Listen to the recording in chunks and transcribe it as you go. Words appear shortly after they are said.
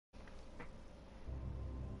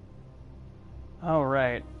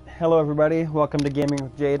Alright, hello everybody, welcome to Gaming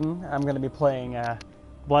with Jayden. I'm going to be playing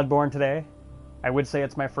Bloodborne today. I would say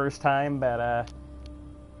it's my first time, but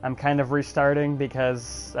I'm kind of restarting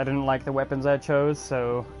because I didn't like the weapons I chose,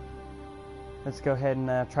 so let's go ahead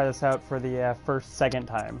and try this out for the second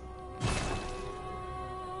time.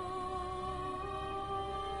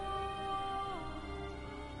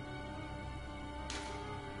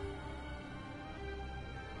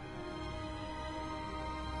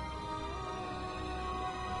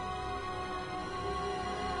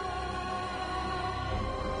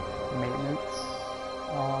 Maintenance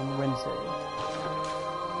on Wednesday.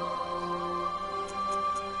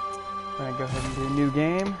 I'm gonna go ahead and do a new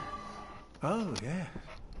game. Oh, yeah.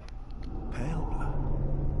 Pale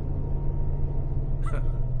blood.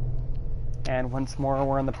 And once more,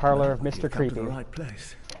 we're in the parlor of Mr. You've come Creepy. to the right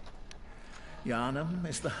place. Yharnam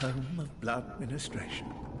is the home of blood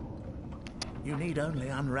ministration. You need only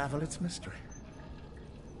unravel its mystery.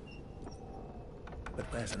 But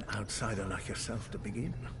where's an outsider like yourself to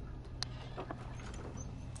begin?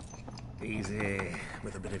 Easy,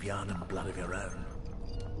 with a bit of Yharnam blood of your own.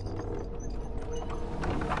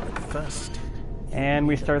 But first... And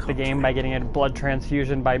we start the game by getting a blood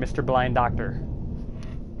transfusion by Mr. Blind Doctor.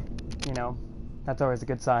 You know, that's always a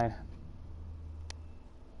good sign.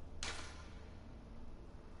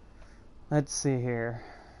 Let's see here.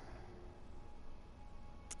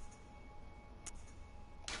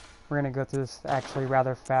 We're gonna go through this actually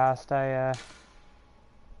rather fast. I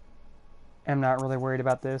am not really worried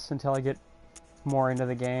about this until I get more into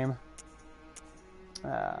the game.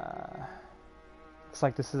 Looks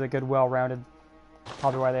like this is a good, well-rounded,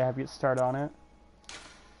 probably why they have you start on it.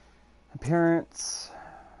 Appearance.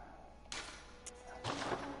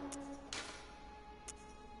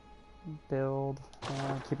 Build.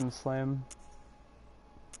 Keep them slim.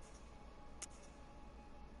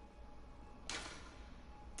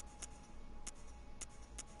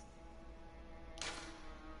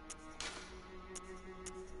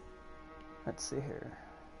 Let's see here.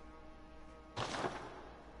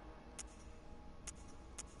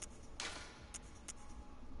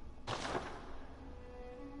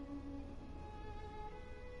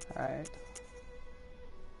 Alright.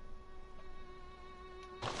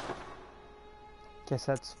 Guess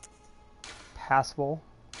that's passable.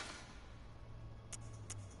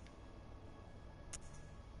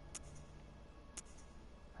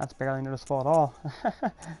 That's barely noticeable at all.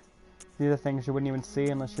 These are things you wouldn't even see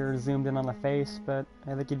unless you're zoomed in on the face, but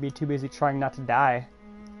I think you'd be too busy trying not to die.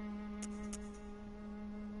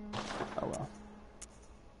 Oh well.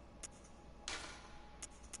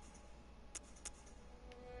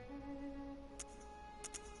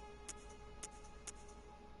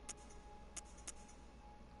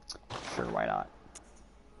 Sure, why not?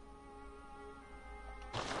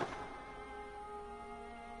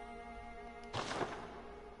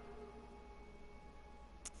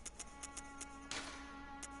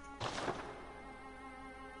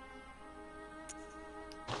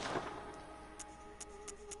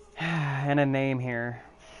 And a name here.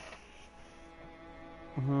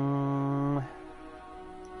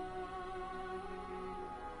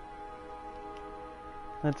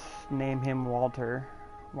 Let's name him Walter.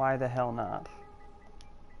 Why the hell not?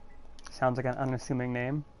 Sounds like an unassuming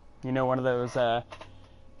name. You know, one of those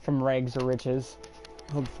from rags to riches.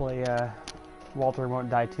 Hopefully Walter won't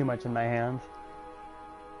die too much in my hands.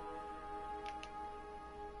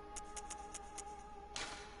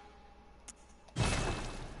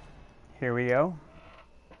 Here we go.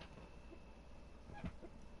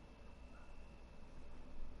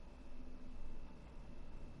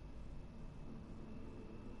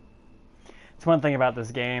 It's one thing about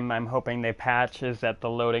this game I'm hoping they patch is that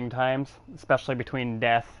the loading times, especially between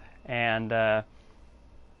death and the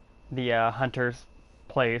hunter's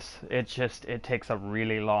place, it takes a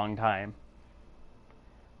really long time.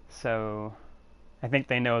 So I think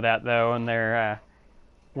they know that though, and they're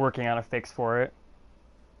working on a fix for it.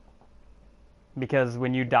 Because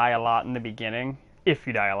when you die a lot in the beginning, if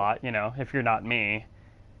you die a lot, you know, if you're not me,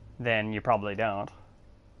 then you probably don't.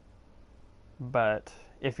 But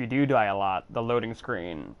if you do die a lot, the loading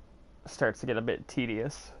screen starts to get a bit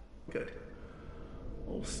tedious. Good.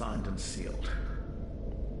 All signed and sealed.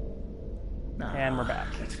 Now, And we're back.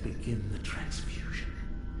 Let's begin the transfusion.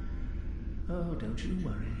 Oh, don't you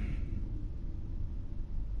worry.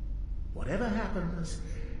 Whatever happens,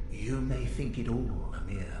 you may think it all a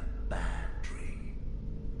mere bad dream.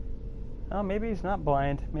 Oh, maybe he's not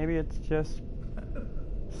blind. Maybe it's just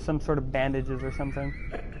some sort of bandages or something.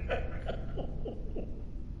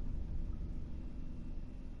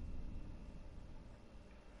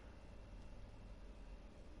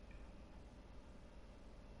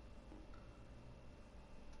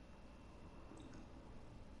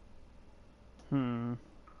 Hmm.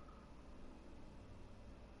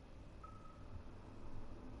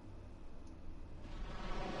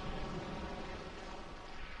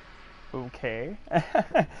 Okay.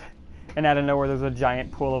 And out of nowhere there's a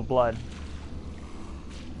giant pool of blood.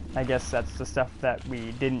 I guess that's the stuff that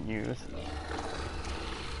we didn't use.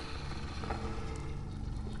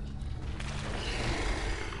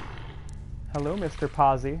 Hello, Mr.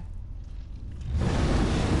 Posy.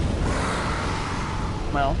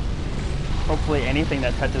 Well, hopefully anything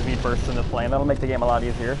that touches me bursts into flame. That'll make the game a lot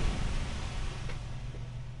easier.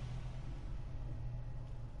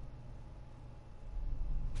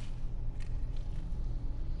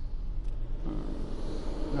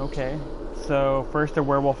 Okay. So, first a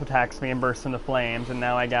werewolf attacks me and bursts into flames, and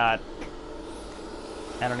now I got...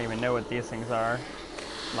 I don't even know what these things are.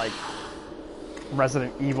 Like,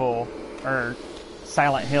 Resident Evil, or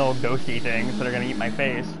Silent Hill ghosty things that are gonna eat my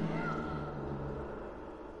face.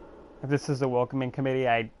 If this is the welcoming committee,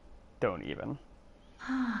 I don't even.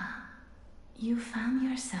 Ah, you found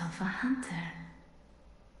yourself a hunter.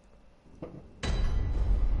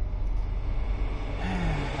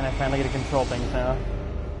 And I finally get to control things now.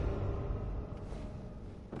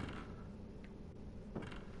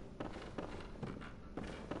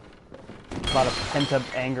 A lot of pent-up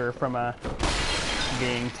anger from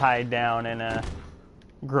being tied down and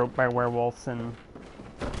groped by werewolves and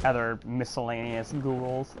other miscellaneous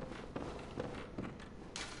ghouls.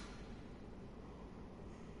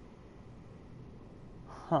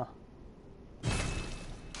 Huh.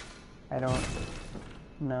 I don't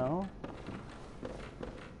know.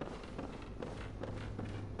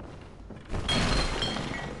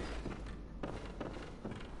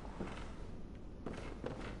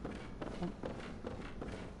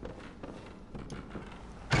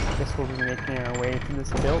 Guess we'll be making our way to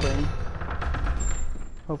this building.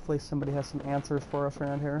 Hopefully somebody has some answers for us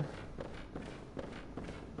around here.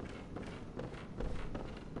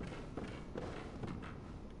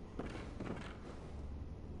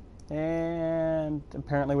 And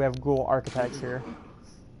apparently we have ghoul architects here.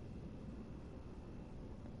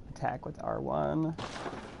 Attack with R1.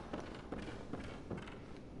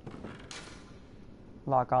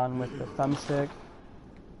 Lock on with the thumbstick.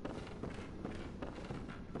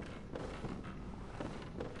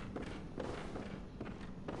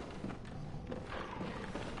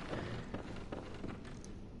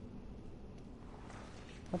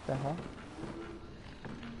 What the hell?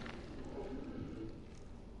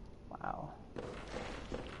 Wow.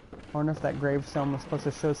 I wonder if that gravestone was supposed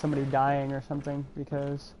to show somebody dying or something,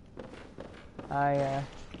 because I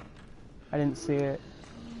didn't see it.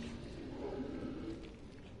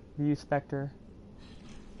 View Spectre.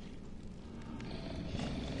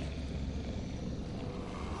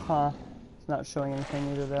 Huh. It's not showing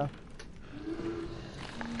anything either, though.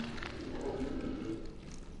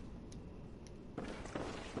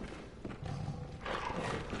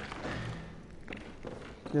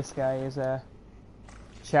 This guy is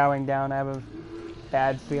chowing down. I have a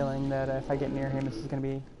bad feeling that if I get near him, this is going to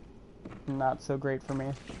be not so great for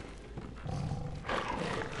me.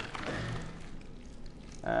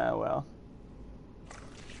 Well.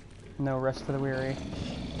 No rest for the weary.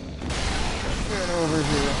 Get over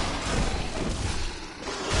here.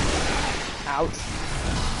 Ouch.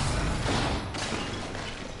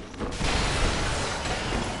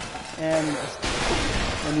 And you missed.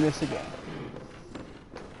 And you missed again.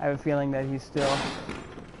 I have a feeling that he's still...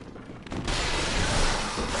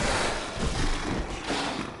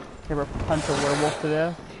 Ever punch a werewolf to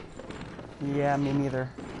death? Yeah, me neither.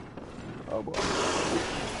 Oh boy.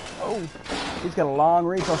 Oh! He's got a long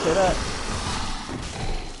reach, I'll say that.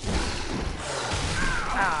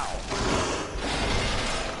 Ow!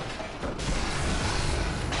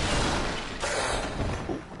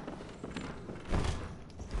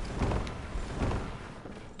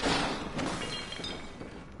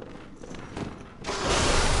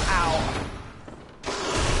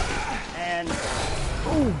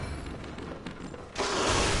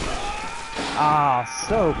 Ah,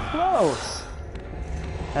 so close.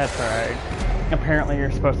 That's alright. Apparently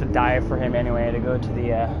you're supposed to die for him anyway to go to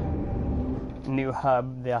the new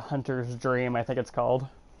hub, the Hunter's Dream, I think it's called.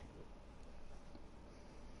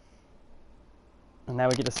 And now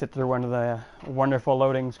we get to sit through one of the wonderful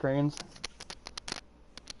loading screens.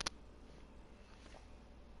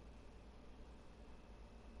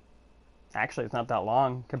 Actually, it's not that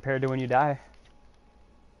long compared to when you die.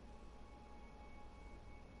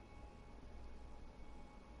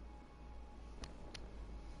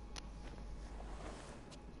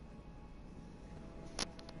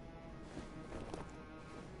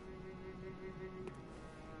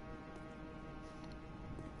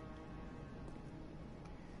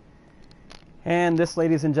 And this,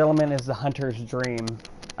 ladies and gentlemen, is the hunter's dream.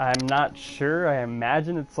 I'm not sure. I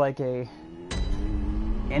imagine it's like a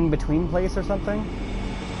in-between place or something.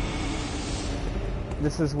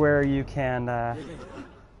 This is where you can...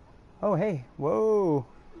 Oh, hey. Whoa.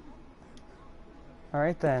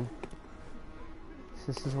 Alright then.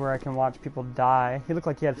 This is where I can watch people die. He looked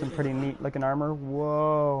like he had some pretty neat looking armor.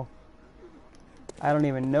 Whoa. I don't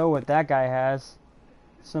even know what that guy has.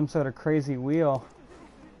 Some sort of crazy wheel.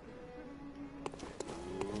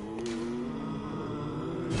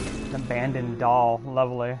 An abandoned doll.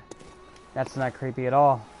 Lovely. That's not creepy at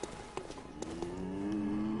all.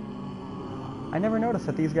 I never noticed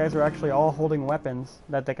that these guys are actually all holding weapons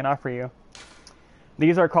that they can offer you.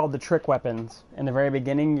 These are called the trick weapons. In the very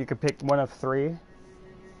beginning, you could pick one of 3.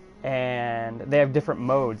 And they have different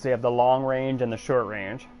modes. They have the long range and the short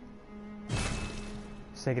range.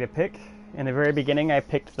 So you get a pick. In the very beginning, I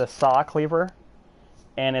picked the saw cleaver.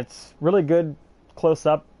 And it's really good close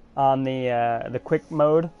up on the quick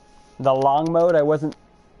mode. The long mode, I wasn't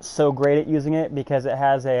so great at using it because it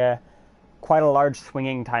has quite a large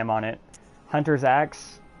swinging time on it. Hunter's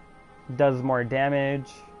Axe does more damage.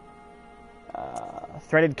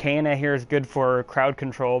 Threaded Cane, I hear, is good for crowd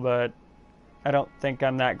control, but I don't think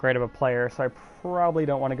I'm that great of a player, so I probably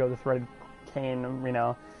don't want to go the Threaded Cane, you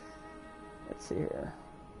know. Let's see here.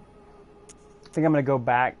 I think I'm going to go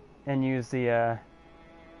back and use the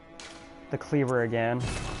cleaver again.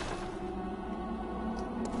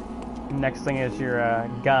 Next thing is your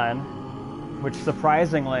gun, which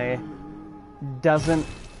surprisingly doesn't...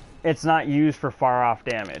 It's not used for far-off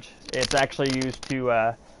damage. It's actually used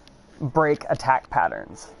to break attack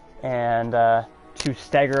patterns and to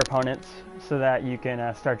stagger opponents so that you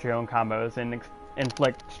can start your own combos and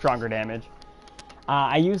inflict stronger damage.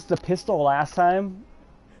 I used the pistol last time.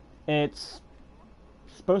 It's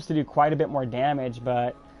supposed to do quite a bit more damage,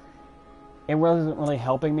 but it wasn't really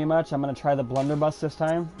helping me much. I'm going to try the blunderbuss this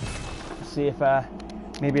time. See if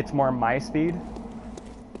maybe it's more my speed.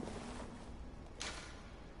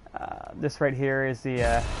 This right here is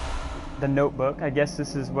the notebook. I guess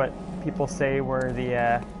this is what people say were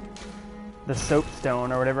the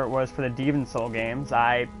soapstone or whatever it was for the Demon Soul games.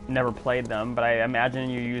 I never played them, but I imagine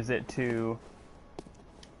you use it to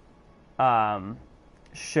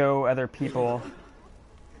show other people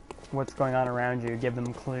what's going on around you, give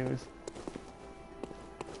them clues.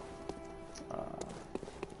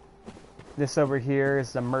 This over here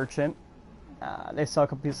is the merchant. They sell a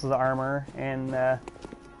couple pieces of armor and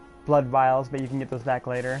blood vials, but you can get those back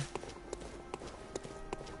later.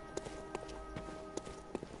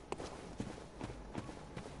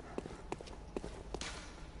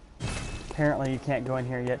 Apparently you can't go in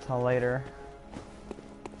here yet till later.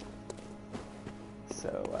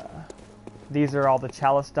 So these are all the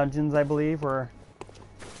chalice dungeons, I believe, or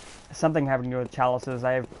something having to do with chalices.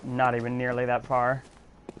 I have not even nearly that far.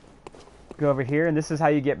 Go over here, and this is how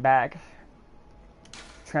you get back.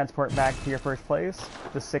 Transport back to your first place,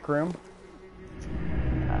 the sick room.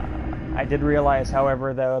 I did realize,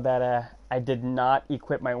 however, though, that I did not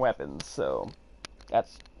equip my weapons, so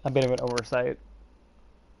that's a bit of an oversight.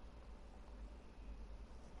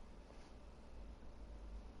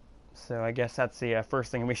 So I guess that's the first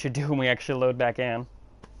thing we should do when we actually load back in.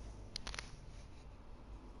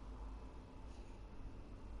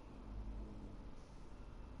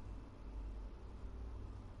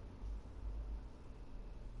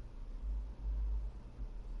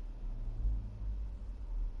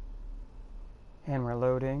 And we're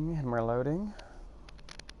loading, and we're loading.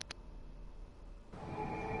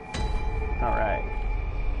 Alright.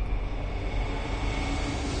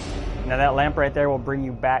 Now that lamp right there will bring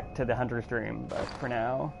you back to the Hunter's Dream, but for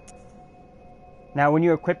now... Now when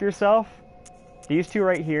you equip yourself, these two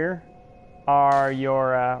right here are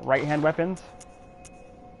your right-hand weapons.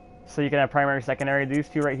 So you can have primary, secondary. These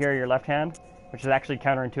two right here are your left hand, which is actually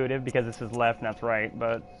counterintuitive because this is left and that's right,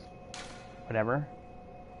 but whatever.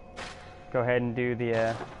 Go ahead and do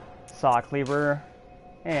the saw cleaver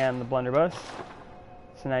and the blunderbuss.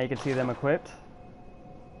 So now you can see them equipped.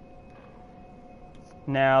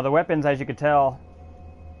 Now the weapons, as you can tell,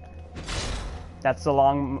 that's the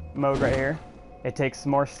long mode right here. It takes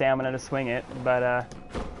more stamina to swing it, but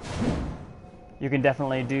you can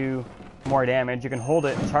definitely do more damage. You can hold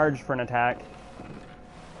it and charge for an attack.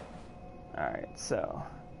 Alright, so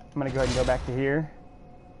I'm going to go ahead and go back to here.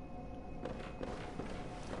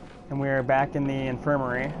 And we are back in the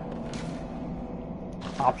infirmary.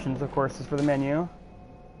 Options, of course, is for the menu.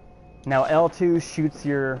 Now L2 shoots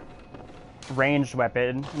your ranged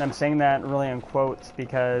weapon, and I'm saying that really in quotes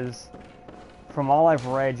because from all I've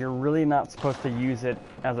read, you're really not supposed to use it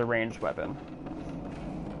as a ranged weapon.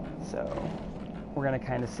 So we're going to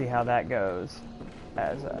kind of see how that goes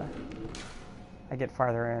as I get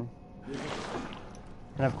farther in.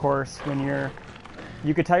 And of course, when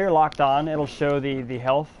you could tell you're locked on, it'll show the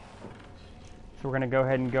health. So we're going to go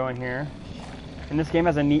ahead and go in here. And this game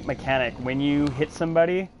has a neat mechanic. When you hit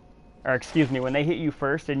somebody, or excuse me, when they hit you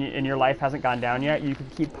first and your life hasn't gone down yet, you can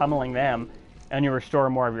keep pummeling them and you restore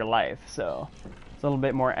more of your life. So it's a little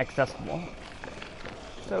bit more accessible.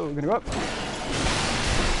 So we're going to go up.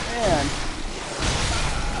 And...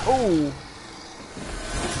 oh!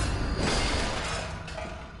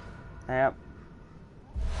 Yep.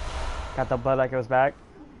 Got the blood that goes back.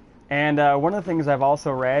 And one of the things I've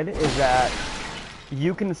also read is that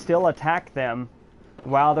you can still attack them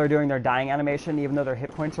while they're doing their dying animation, even though their hit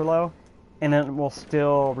points are low, and it will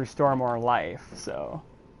still restore more life. So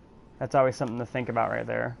that's always something to think about right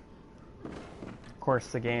there. Of course,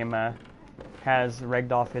 the game has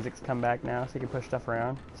ragdoll physics come back now, so you can push stuff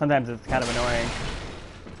around. Sometimes it's kind of annoying,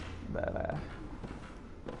 but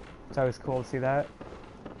it's always cool to see that.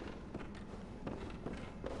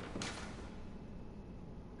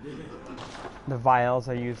 The vials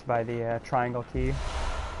are used by the triangle key.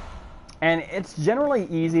 And it's generally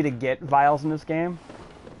easy to get vials in this game.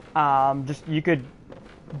 Just you could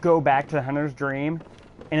go back to the Hunter's Dream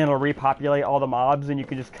and it'll repopulate all the mobs and you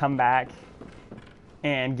can just come back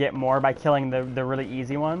and get more by killing the really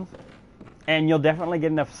easy ones. And you'll definitely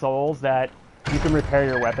get enough souls that you can repair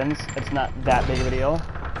your weapons. It's not that big of a deal.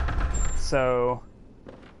 So,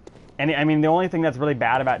 and I mean, the only thing that's really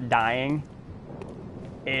bad about dying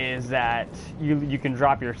is that you can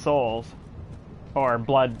drop your souls, or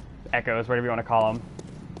blood echoes, whatever you want to call them,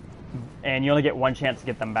 and you only get one chance to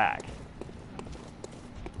get them back.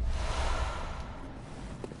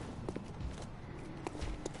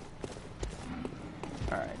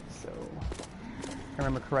 Alright, so if I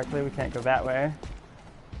remember correctly, we can't go that way.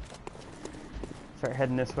 Start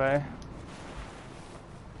heading this way.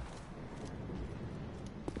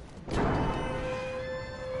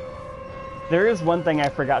 There is one thing I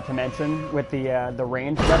forgot to mention with the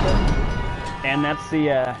ranged weapon, and that's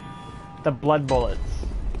the blood bullets.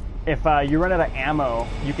 If you run out of ammo,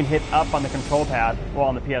 you can hit up on the control pad, well,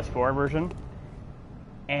 on the PS4 version,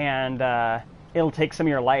 and it'll take some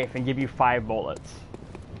of your life and give you 5 bullets.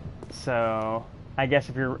 So I guess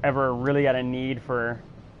if you're ever really at a need for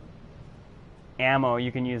ammo,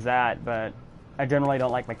 you can use that, but I generally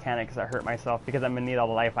don't like mechanics that hurt myself because I'm going to need all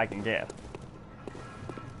the life I can get.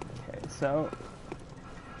 So,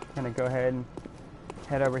 I'm going to go ahead and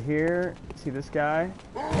head over here, see this guy.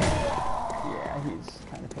 Yeah, he's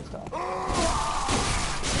kind of pissed off.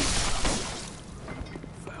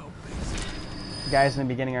 The guys in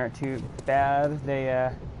the beginning aren't too bad. They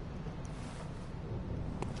are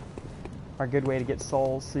a good way to get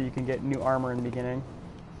souls so you can get new armor in the beginning.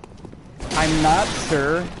 I'm not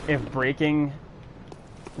sure if breaking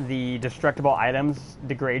the destructible items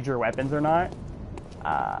degrades your weapons or not.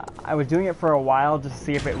 I was doing it for a while just to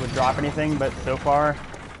see if it would drop anything, but so far,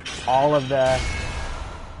 all of the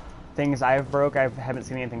things I've broke, I haven't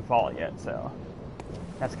seen anything fall yet, so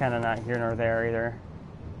that's kind of not here nor there either,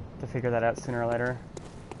 to figure that out sooner or later.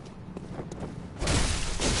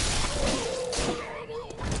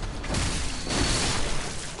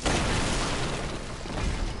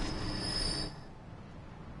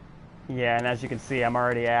 Yeah, and as you can see, I'm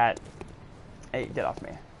already at... Hey, get off me.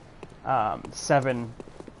 7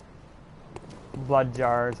 blood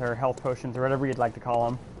jars or health potions or whatever you'd like to call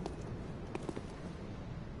them.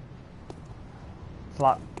 It's a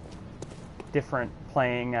lot different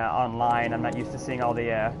playing online. I'm not used to seeing all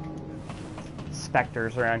the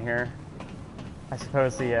specters around here. I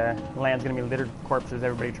suppose the land's going to be littered with corpses,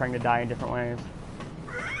 everybody trying to die in different ways.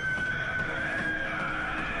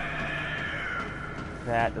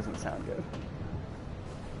 That doesn't sound good.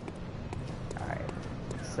 Alright.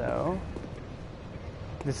 So,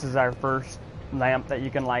 this is our first lamp that you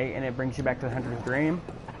can light, and it brings you back to the Hunter's Dream.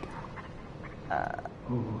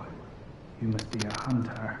 Oh, you must be a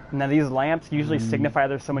hunter. Now these lamps usually signify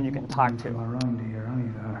there's someone you can talk to. Around here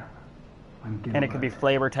either. And it could be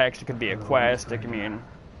flavor text, it could be a quest, it can mean...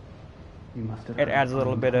 It adds a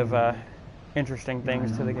little bit of interesting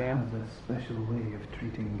things to the game. Has a special way of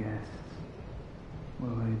treating guests.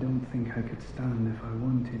 Well, I don't think I could stand if I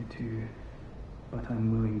wanted to. But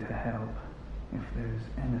I'm willing to help if there's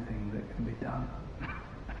anything that can be done.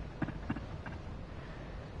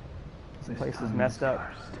 This place is messed up.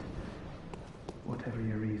 First. Whatever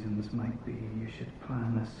your reasons might be, you should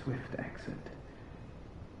plan a swift exit.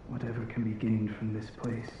 Whatever can be gained from this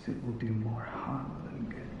place, it will do more harm than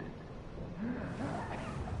good.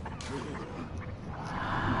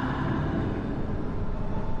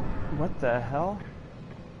 What the hell?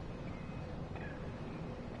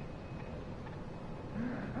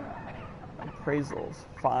 Appraisals.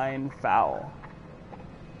 Fine, foul.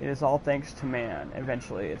 It is all thanks to man.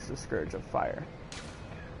 Eventually, it's the scourge of fire.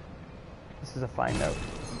 This is a fine note.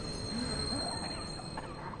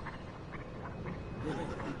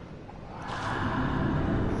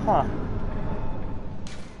 Huh.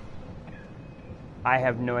 I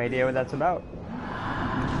have no idea what that's about.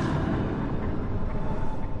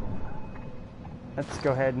 Let's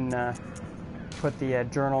go ahead and put the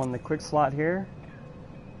journal in the quick slot here.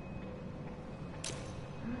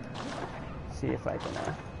 See if I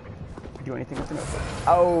can do anything with the notebook.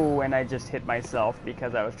 Oh, and I just hit myself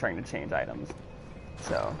because I was trying to change items.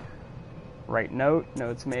 So, write note,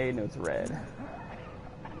 notes made, notes read.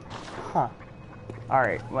 Huh.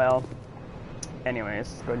 Alright, well,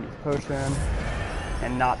 anyways, let's go ahead and use potion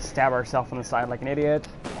and not stab ourselves on the side like an idiot.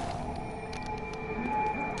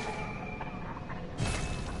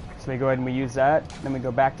 So we go ahead and we use that. Then we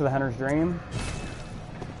go back to the Hunter's Dream.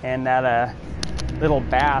 And that little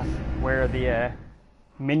bath where the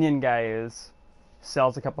minion guy is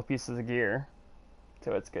sells a couple pieces of gear.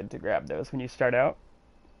 So it's good to grab those when you start out.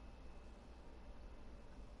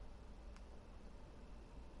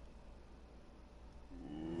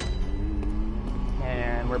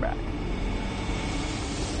 And we're back.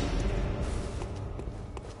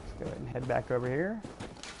 Let's go ahead and head back over here.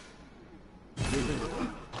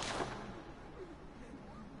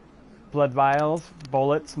 Blood vials,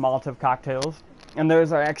 bullets, Molotov cocktails. And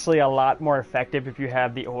those are actually a lot more effective if you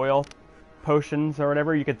have the oil potions or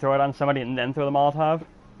whatever. You could throw it on somebody and then throw the Molotov.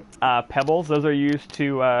 Pebbles, those are used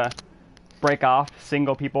to break off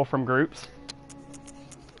single people from groups.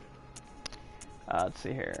 Let's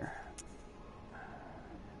see here.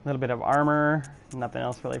 A little bit of armor, nothing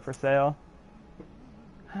else really for sale.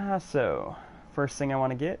 So, first thing I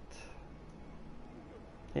want to get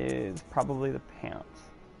is probably the pants.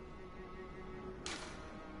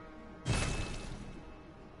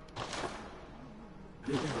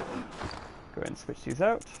 Go ahead and switch these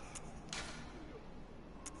out.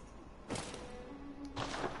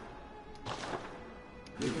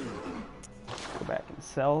 Go back and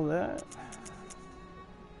sell that.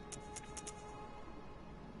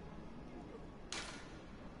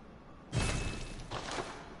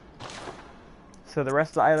 So the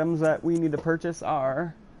rest of the items that we need to purchase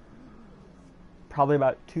are probably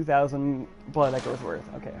about 2,000 blood echoes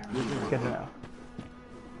worth. Okay, good to know.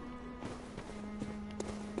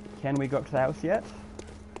 Can we go up to the house yet?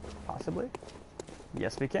 Possibly.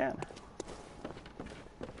 Yes, we can.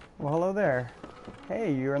 Well, hello there.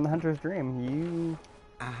 Hey, you're in the Hunter's Dream.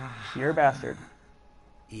 You're a bastard.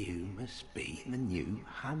 You must be the new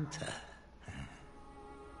hunter.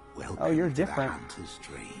 Welcome Oh, you're to different. The Hunter's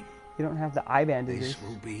Dream. You don't have the eye bandages. This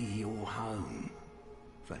will be your home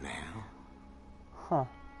for now. Huh.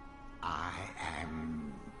 I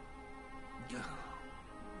am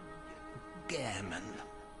Gehrman.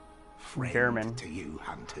 Friend Gehrman. to you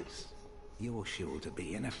hunters. You're sure to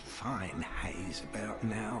be in a fine haze about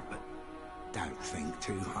now, but don't think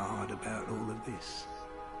too hard about all of this.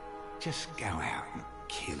 Just go out and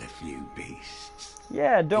kill a few beasts.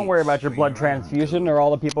 Yeah, don't worry about your blood for your own transfusion good. or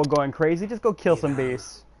all the people going crazy. Just go kill some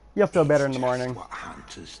beasts. You'll feel better in the It's morning. just what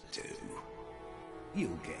hunters do.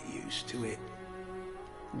 You'll get used to it.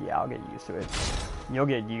 Yeah, I'll get used to it. You'll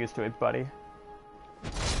get used to it, buddy.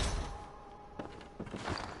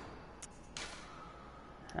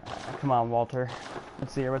 Come on, Walter.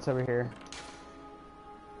 Let's see here. What's over here?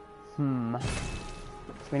 So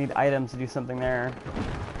we need items to do something there.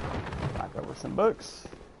 Knock over some books.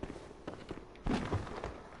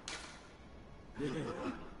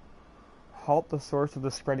 Halt the source of the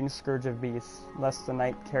spreading scourge of beasts, lest the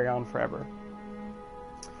night carry on forever.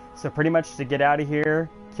 So pretty much to get out of here,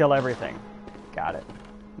 kill everything. Got it.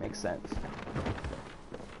 Makes sense.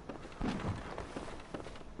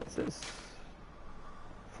 What's this?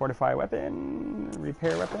 Fortify weapon,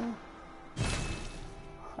 repair weapon.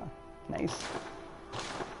 Huh, nice.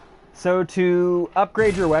 So to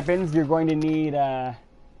upgrade your weapons, you're going to need the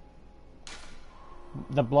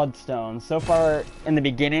bloodstone. So far in the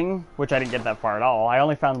beginning, which I didn't get that far at all, I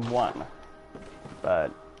only found one.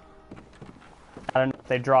 But I don't know if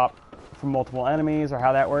they drop from multiple enemies or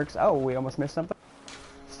how that works. Oh, we almost missed something.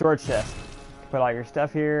 Storage chest. Put all your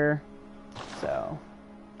stuff here. So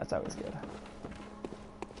that's always good.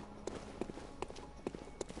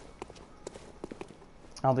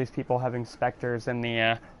 All these people having specters in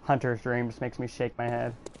the Hunter's Dream just makes me shake my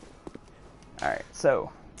head. Alright,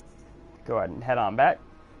 so go ahead and head on back.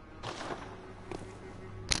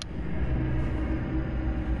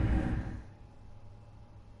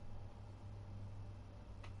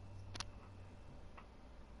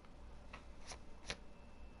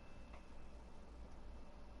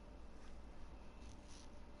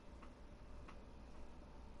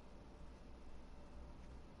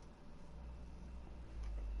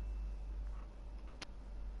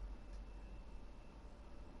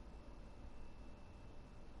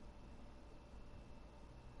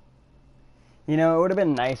 You know, it would have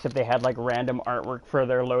been nice if they had like random artwork for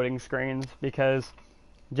their loading screens, because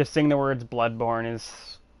just seeing the words Bloodborne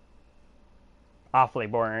is awfully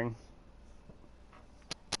boring.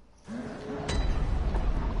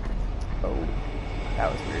 Oh,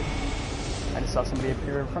 that was weird. I just saw somebody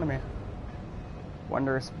appear in front of me.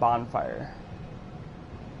 Wondrous bonfire.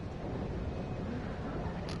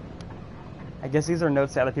 I guess these are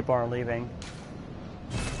notes that other people are leaving.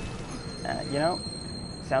 You know,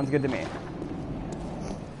 sounds good to me.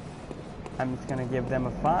 I'm just gonna give them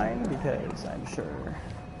a fine because I'm sure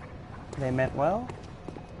they meant well.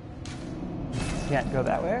 Can't go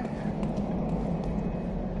that way.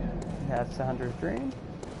 That's a hunter's dream.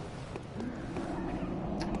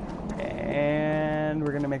 And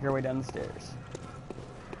we're gonna make our way down the stairs.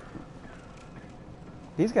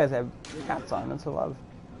 These guys have hats on, that's a lot of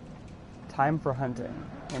time for hunting,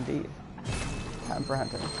 indeed. Time for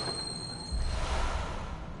hunting.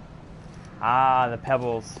 Ah, the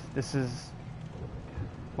pebbles. This is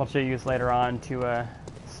what you'll use later on to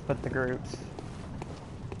split the groups.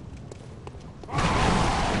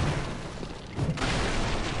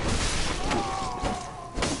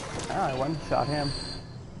 Ah, I one-shot him.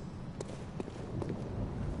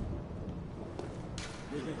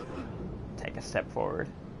 Take a step forward.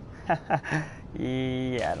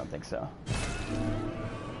 Yeah, I don't think so.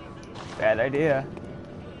 Bad idea.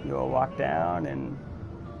 You'll walk down and...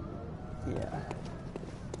 yeah.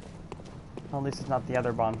 Well, at least it's not the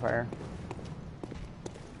other bonfire.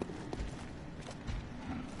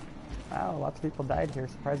 Wow, lots of people died here,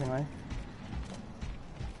 surprisingly.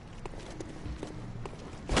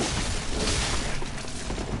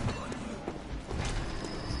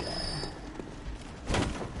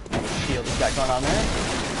 Nice shield he's got going on there.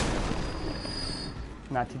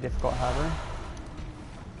 Not too difficult, however.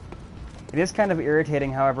 It is kind of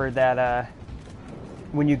irritating, however, that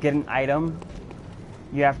when you get an item,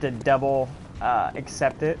 you have to double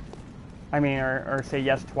accept it. I mean, or say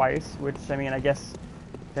yes twice, which, I mean, I guess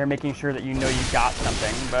they're making sure that you know you got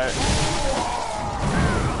something, but...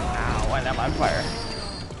 ow, and I'm on fire.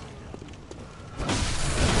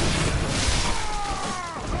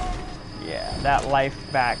 Yeah, that life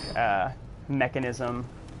back mechanism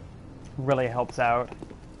really helps out.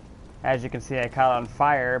 As you can see, I caught on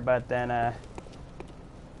fire, but then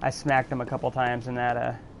I smacked him a couple times, and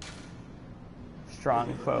that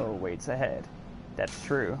strong foe waits ahead. That's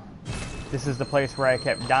true. This is the place where I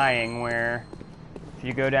kept dying, where if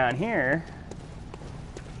you go down here,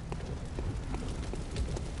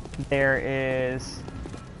 there is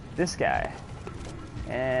this guy.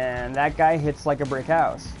 And that guy hits like a brick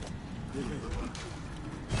house.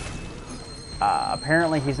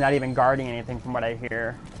 Apparently he's not even guarding anything from what I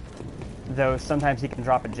hear. Though sometimes he can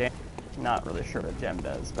drop a gem. Not really sure what a gem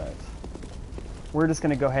does, but we're just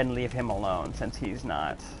going to go ahead and leave him alone since he's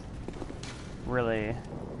not really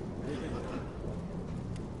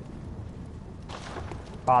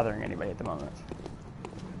bothering anybody at the moment.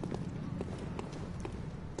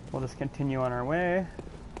 We'll just continue on our way.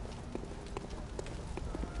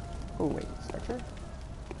 Oh wait, structure?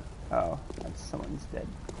 Oh, that's someone's dead.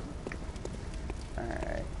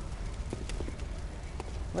 Alright.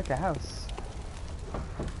 Look, a house.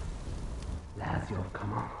 Lads, you've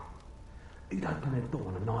come on. You'd open the door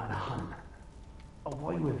on a night of a hunt.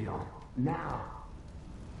 Away with you. Now.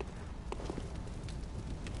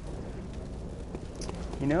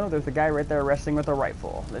 You know, there's a guy right there resting with a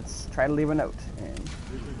rifle. Let's try to leave a note. And...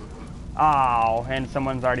 oh, and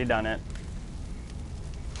someone's already done it.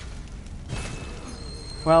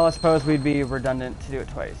 Well, I suppose we'd be redundant to do it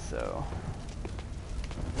twice, so...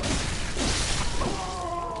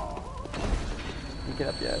 you get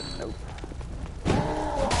up yet? Nope.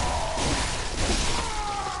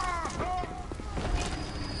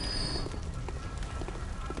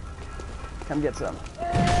 Come get some.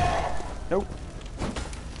 Nope.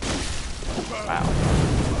 Wow.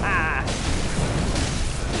 Ah!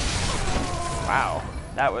 Wow.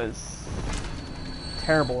 That was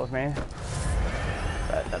terrible of me.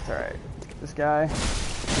 But that's alright. Let's get this guy.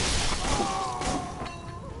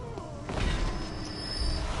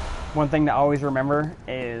 One thing to always remember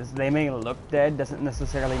is they may look dead, doesn't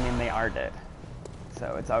necessarily mean they are dead.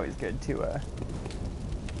 So it's always good to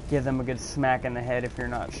give them a good smack in the head if you're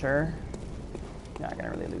not sure. You're not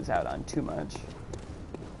going to really lose out on too much.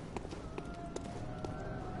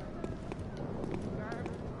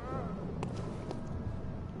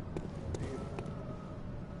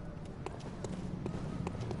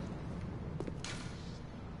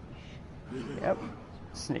 Yep.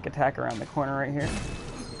 Sneak attack around the corner right here.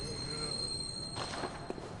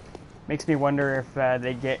 Makes me wonder if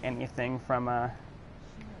they get anything from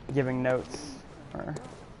giving notes. or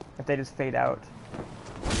if they just fade out.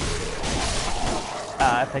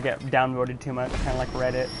 If they get downvoted too much, kind of like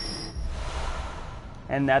Reddit.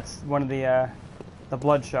 And that's one of the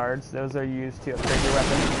blood shards. Those are used to upgrade your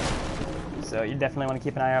weapon. So you definitely want to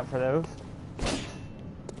keep an eye out for those.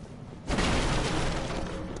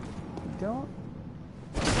 Don't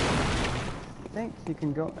think you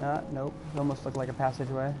can go... nope. It almost looked like a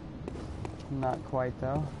passageway. Not quite,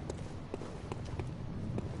 though.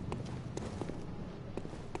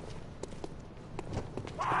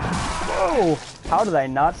 Whoa! How did I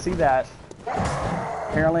not see that?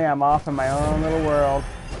 Apparently I'm off in my own little world.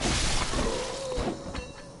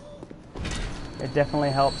 It definitely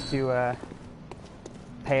helps to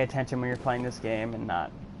pay attention when you're playing this game and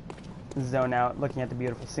not zone out looking at the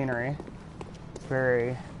beautiful scenery. It's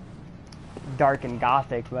very dark and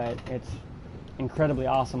gothic, but it's incredibly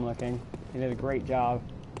awesome looking. They did a great job.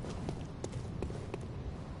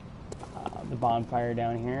 The bonfire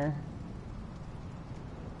down here.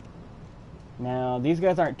 Now, these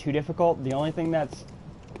guys aren't too difficult. The only thing that's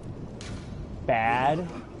bad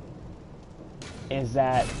is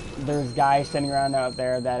that there's guys standing around out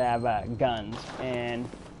there that have guns, and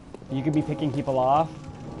you could be picking people off,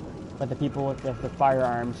 but the people with the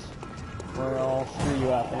firearms will screw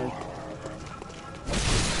you up. And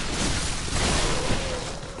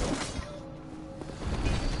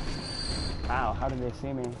wow, how did they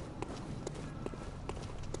see me?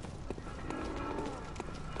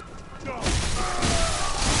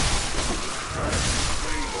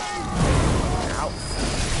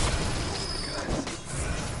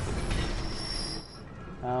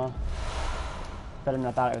 Well, better than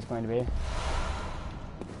I thought it was going to be.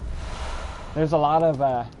 There's a lot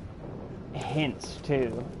of hints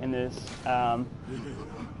too in this.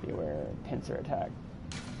 Beware pincer attack.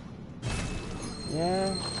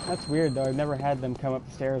 Yeah, that's weird though. I've never had them come up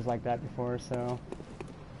the stairs like that before, so.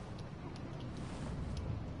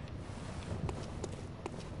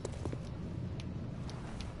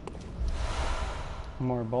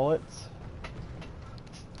 More bullets.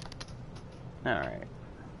 Alright.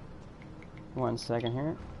 1 second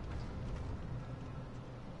here.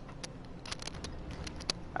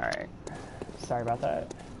 Alright. Sorry about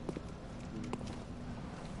that.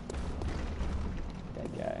 Dead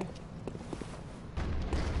guy.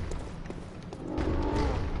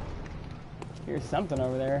 Here's something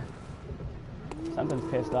over there.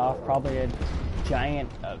 Something's pissed off. Probably a giant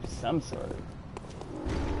of some sort.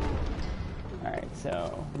 Alright,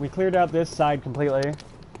 so we cleared out this side completely.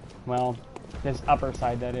 Well, this upper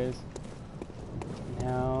side, that is.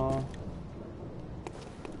 Now...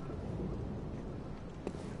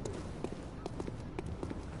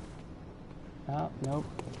 oh, nope.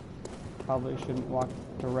 Probably shouldn't walk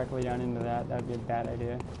directly down into that. That would be a bad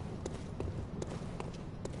idea.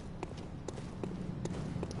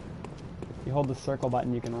 If you hold the circle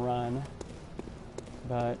button, you can run.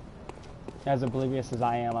 But as oblivious as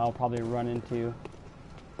I am, I'll probably run into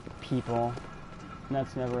people. And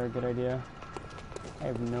that's never a good idea. I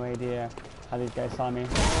have no idea how these guys saw me.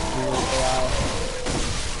 Really AI.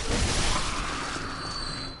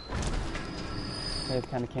 They just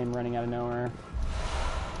kind of came running out of nowhere.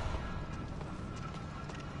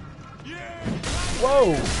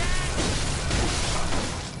 Whoa!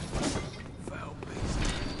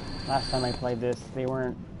 Last time I played this, they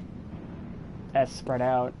weren't as spread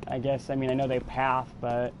out, I guess. I mean, I know they path,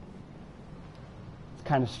 but it's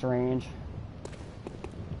kind of strange.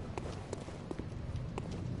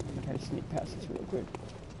 I'm gonna sneak past this real quick.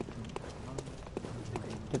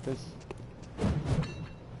 Get this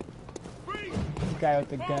guy with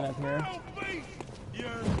the gun up here.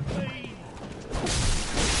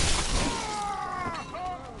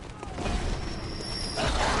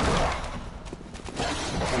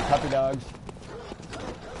 Some puppy dogs.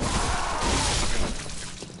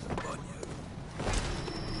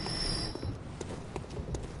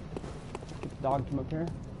 Get the dog from up here.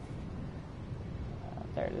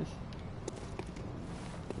 There it is.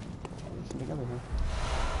 There's something over here.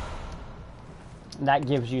 And that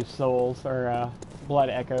gives you souls, or blood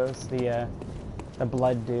echoes, the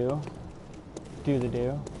blood dew. Do the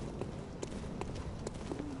dew.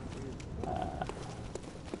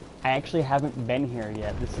 I actually haven't been here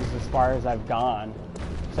yet. This is as far as I've gone.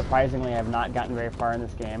 Surprisingly, I've not gotten very far in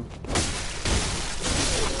this game.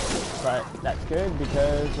 But that's good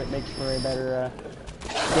because it makes for a better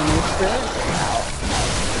gaming experience.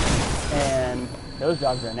 And those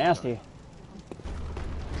dogs are nasty.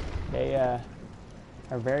 They are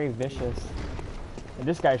very vicious. And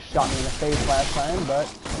this guy shot me in the face last time, but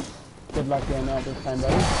good luck doing that this time,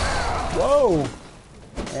 buddy. Whoa!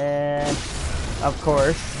 And of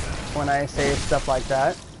course, when I say stuff like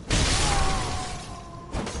that.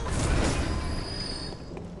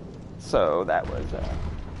 So that was,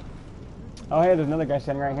 oh hey, there's another guy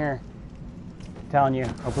standing right here. I'm telling you,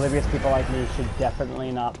 oblivious people like me should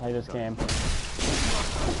definitely not play this game.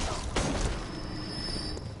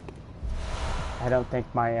 I don't think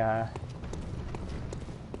my,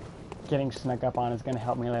 getting snuck up on is going to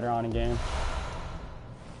help me later on in game.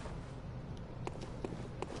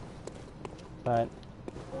 But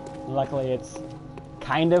luckily it's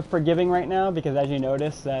kind of forgiving right now, because as you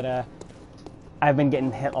notice that I've been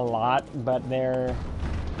getting hit a lot, but there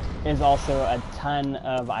is also a ton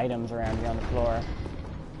of items around here on the floor.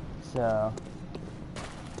 So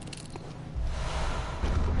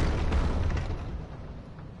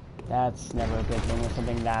that's never a good thing with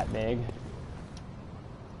something that big.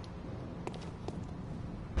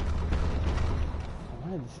 I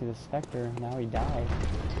wanted to see the Spectre, now he died.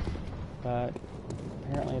 But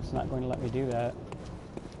apparently it's not going to let me do that.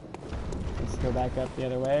 Let's go back up the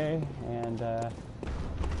other way and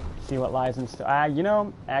see what lies in store. You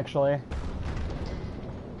know, actually,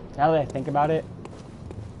 now that I think about it,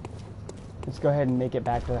 let's go ahead and make it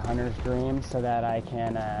back to the Hunter's Dream so that I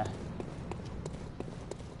can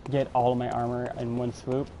get all of my armor in one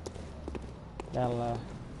swoop. That'll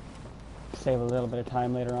save a little bit of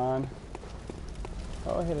time later on.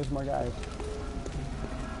 Oh, hey, there's more guys.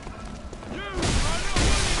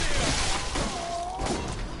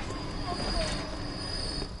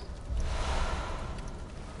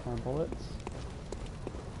 More bullets.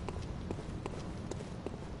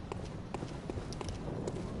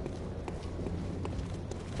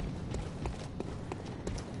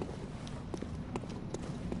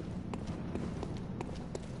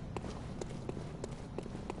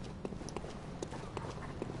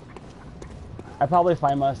 I probably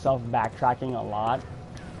find myself backtracking a lot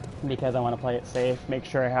because I want to play it safe, make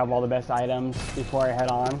sure I have all the best items before I head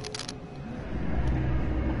on.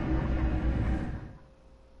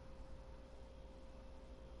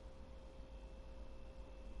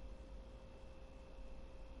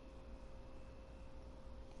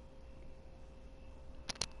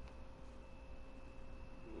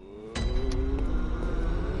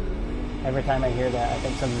 Every time I hear that, I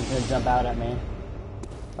think something's going to jump out at me.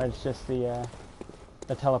 But it's just the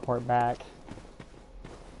teleport back.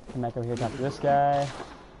 Come back over here, talk to this guy.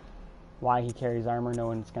 Why he carries armor, no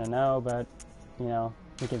one's going to know, but, you know,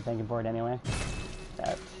 we can thank him for it anyway.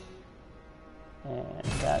 That. And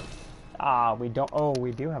that. Ah, we don't. Oh,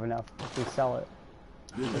 we do have enough if we sell it.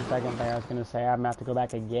 For a second there, I was going to say I'm going to have to go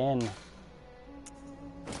back again.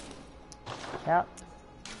 Cap.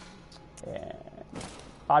 And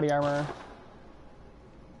body armor.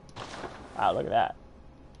 Wow, look at that.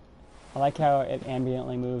 I like how it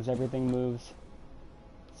ambiently moves, everything moves.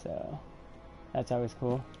 So, that's always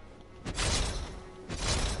cool.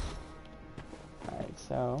 Alright,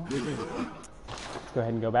 so let's go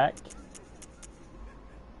ahead and go back.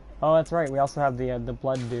 Oh, that's right, we also have the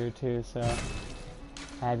blood due too, so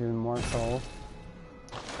I have even more souls.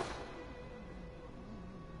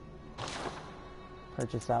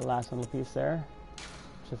 Purchase that last little piece there.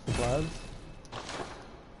 Just the bloods.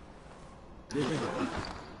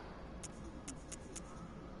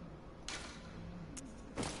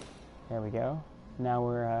 There we go. Now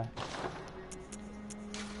we're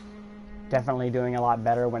definitely doing a lot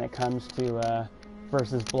better when it comes to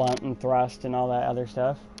versus blunt and thrust and all that other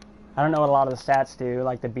stuff. I don't know what a lot of the stats do,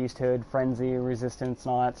 like the beasthood, frenzy, resistance,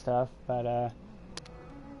 and all that stuff, but I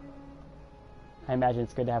imagine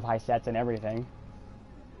it's good to have high stats in everything.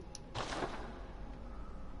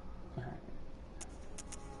 Alright.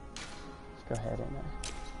 Let's go ahead and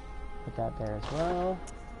put that there as well.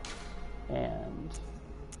 And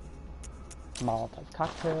Molotov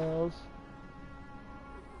cocktails.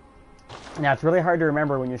 Now it's really hard to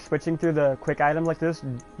remember when you're switching through the quick items like this,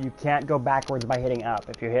 you can't go backwards by hitting up.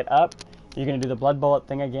 If you hit up, you're going to do the blood bullet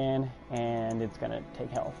thing again, and it's going to take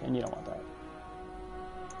health, and you don't want that.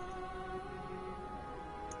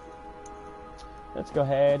 Let's go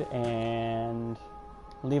ahead and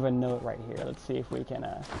leave a note right here. Let's see if we can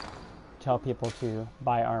tell people to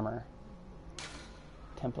buy armor.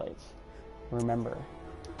 Templates. Remember.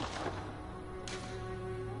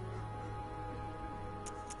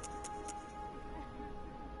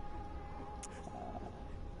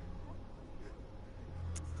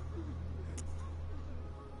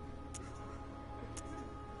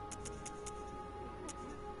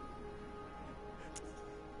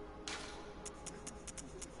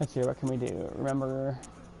 Let's see, what can we do? Remember.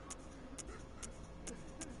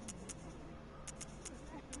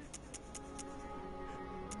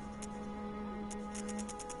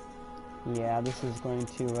 Yeah, this is going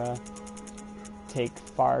to take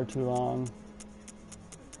far too long.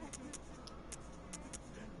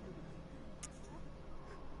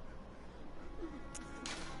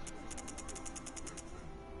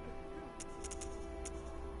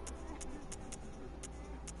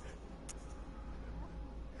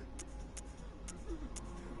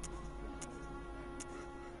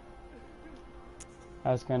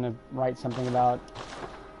 I was going to write something about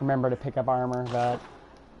remember to pick up armor, but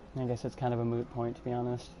I guess it's kind of a moot point, to be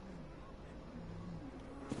honest.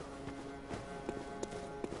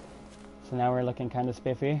 So now we're looking kind of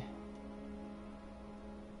spiffy.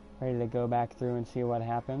 Ready to go back through and see what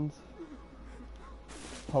happens.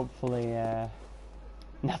 Hopefully,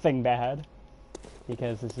 nothing bad,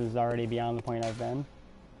 because this is already beyond the point I've been.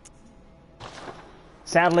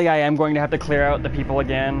 Sadly, I am going to have to clear out the people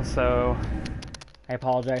again, so I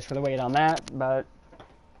apologize for the wait on that, but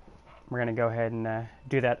we're going to go ahead and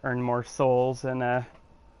do that, earn more souls, and then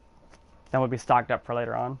we'll be stocked up for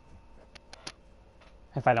later on,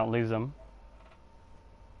 if I don't lose them.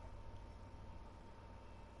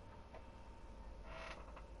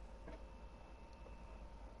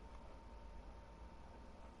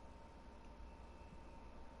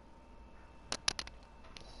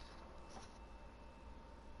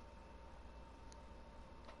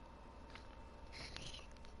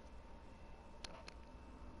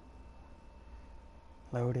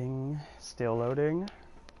 Loading, still loading.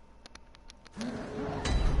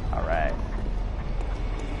 Alright.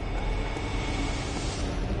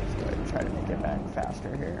 Let's go ahead and try to make it back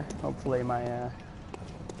faster here. Hopefully my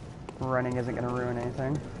running isn't going to ruin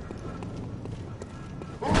anything.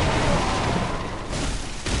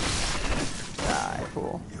 Die,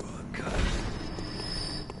 fool.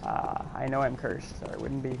 I know I'm cursed, so I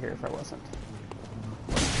wouldn't be here if I wasn't.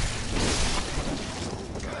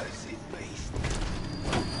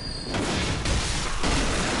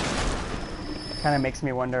 Kind of makes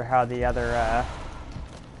me wonder how the other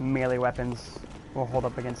melee weapons will hold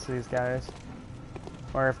up against these guys,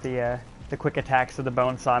 or if the quick attacks of the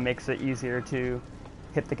bone saw makes it easier to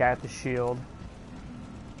hit the guy with the shield.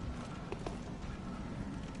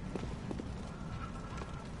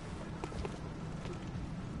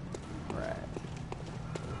 Right.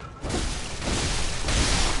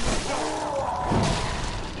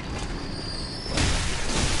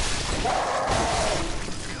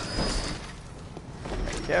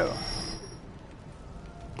 Go.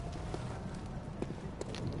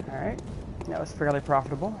 Alright, that was fairly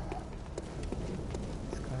profitable.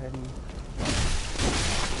 Let's go ahead and...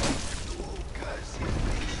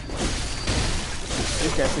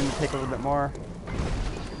 These guys seem to take a little bit more.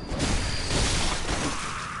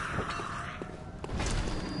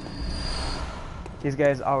 These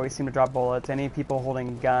guys always seem to drop bullets. Any people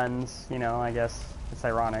holding guns, you know, I guess it's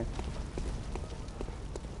ironic.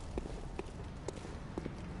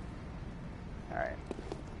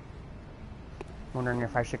 Wondering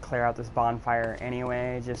if I should clear out this bonfire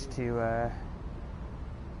anyway, just to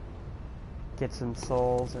get some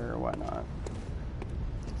souls or whatnot.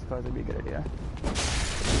 I suppose it'd be a good idea.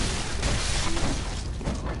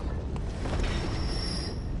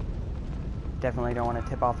 Definitely don't want to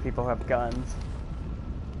tip off people who have guns.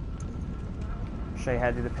 Show you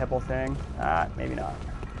how to do the pebble thing. Maybe not.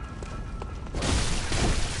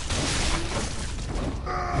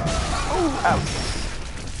 Oh, ouch.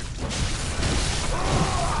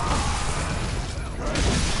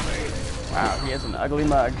 Wow, he is an ugly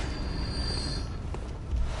mug.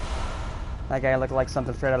 That guy looked like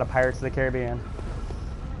something straight out of Pirates of the Caribbean.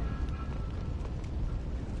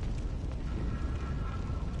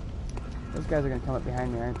 Those guys are gonna come up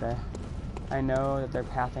behind me, aren't they? I know that they're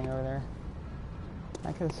pathing over there.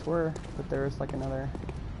 I could have swore that there was like another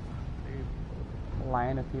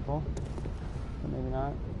line of people, but maybe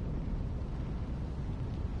not.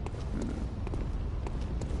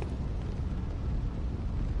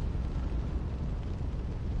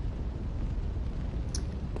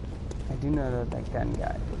 I do know that that gun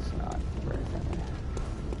guy is not very friendly.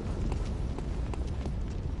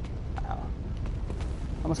 Ow.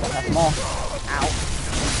 Almost got past them all. Ow.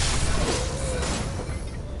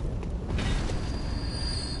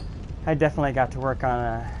 I definitely got to work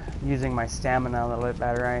on using my stamina a little bit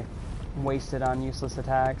better. I wasted on useless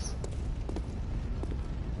attacks.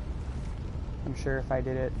 I'm sure if I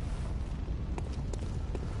did it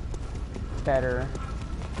better.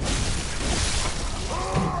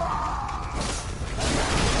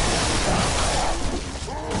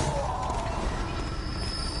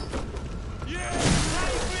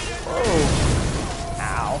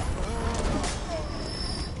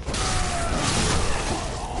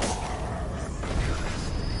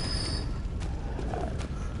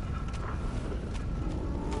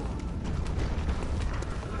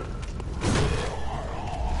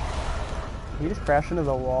 just crash into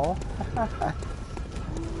the wall?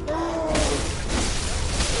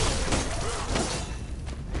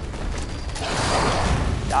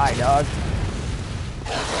 Die, dog.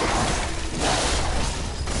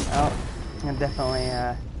 Oh, I'm gonna definitely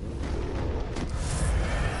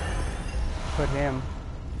put him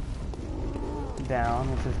down,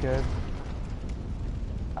 which is good.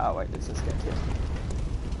 Oh wait, there's this guy too.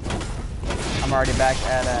 I'm already back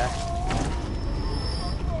at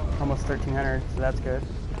almost 1300, so that's good.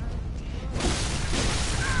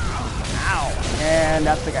 Ow! And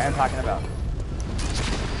that's the guy I'm talking about.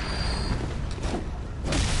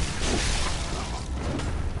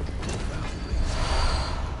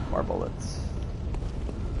 More bullets.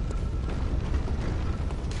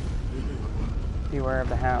 Beware of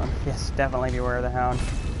the hound. Yes, definitely beware of the hound.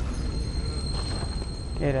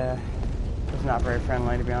 It is not very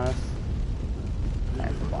friendly, to be honest.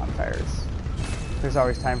 Time for bonfires. There's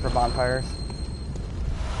always time for bonfires.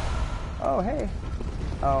 Oh, hey.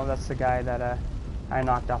 Oh, that's the guy that I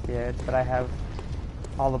knocked off the edge, but I have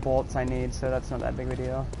all the bullets I need, so that's not that big of a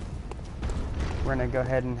deal. We're gonna go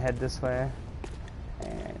ahead and head this way.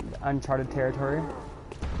 And uncharted territory.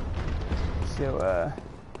 So,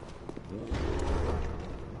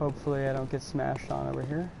 hopefully I don't get smashed on over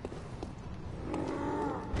here.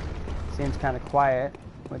 Seems kind of quiet,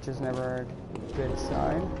 which is never a good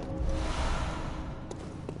sign.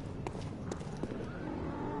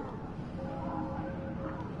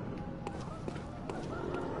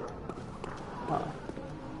 Huh.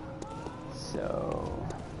 So,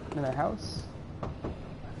 another house.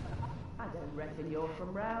 I don't reckon you're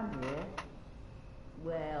from round here.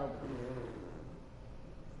 Well,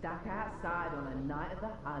 stuck outside on a night of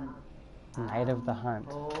the hunt. Night of the hunt.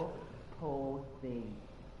 Poor, poor thing.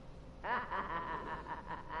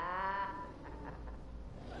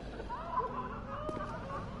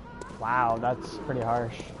 Wow, that's pretty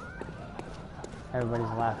harsh. Everybody's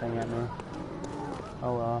laughing at me.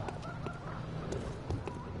 Oh well.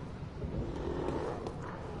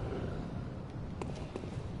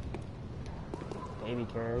 Baby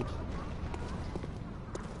carriage.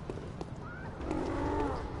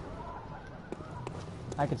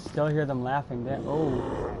 I could still hear them laughing there.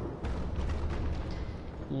 Oh.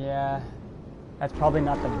 Yeah. That's probably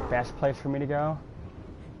not the best place for me to go.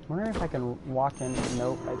 I'm wondering if I can walk in.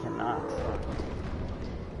 Nope, I cannot.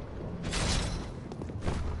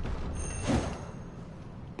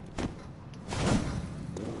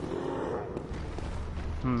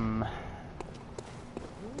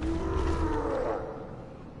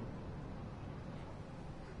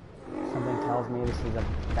 Something tells me this is a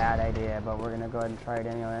bad idea, but we're gonna go ahead and try it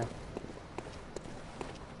anyway.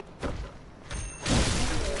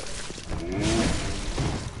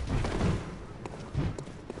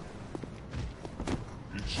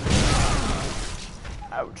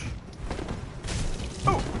 Ouch.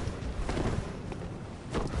 Oh!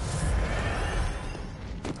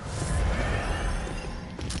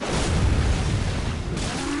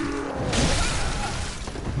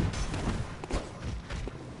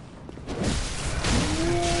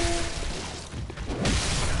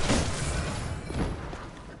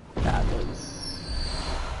 That was...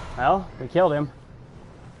 Well, we killed him.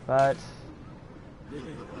 But...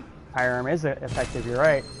 firearm is effective, you're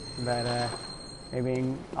right. But,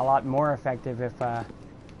 maybe a lot more effective if I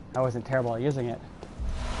wasn't terrible at using it.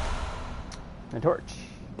 And a torch.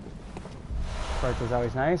 Torch is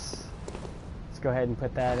always nice. Let's go ahead and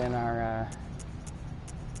put that in our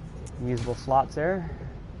usable slots there.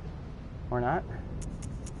 Or not.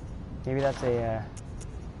 Maybe that's a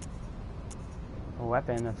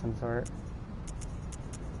weapon of some sort.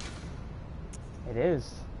 It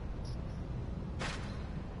is.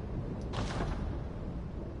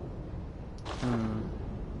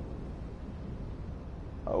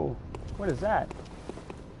 Oh, what is that?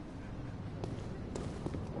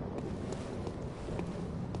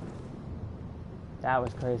 That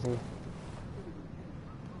was crazy.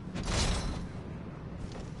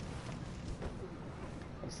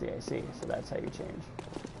 I see. So that's how you change.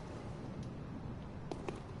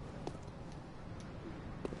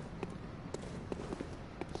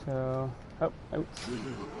 So, oh, oops.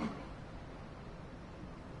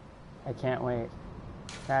 I can't wait.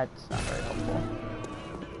 That's not very helpful.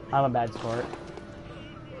 I'm a bad sport.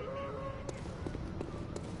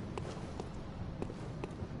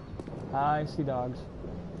 I see dogs.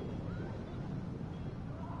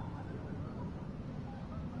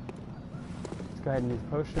 Let's go ahead and use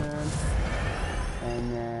potion.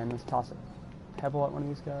 And then let's toss a pebble at one of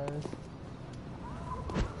these guys.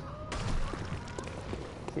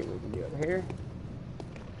 See what we can do over here.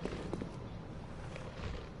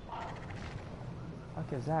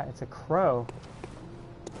 What is that? It's a crow.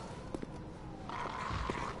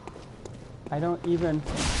 I don't even...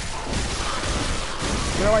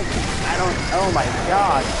 They're like... I don't... Oh my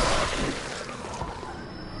god!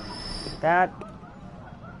 That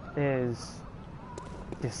is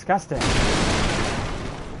disgusting.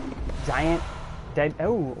 Giant dead...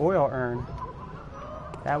 Oh, oil urn.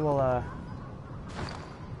 That will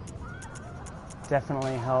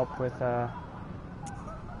definitely help with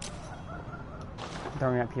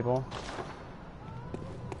throwing at people.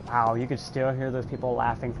 Wow, you could still hear those people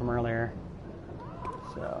laughing from earlier.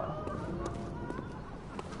 So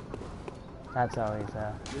that's always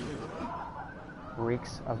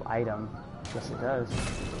reeks of item. Yes, it does.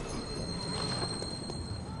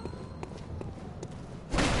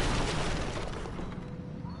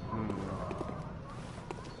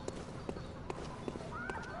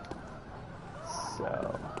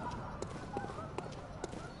 So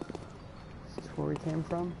is this where we came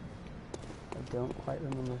from? I don't quite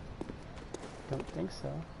remember. Don't think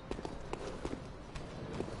so.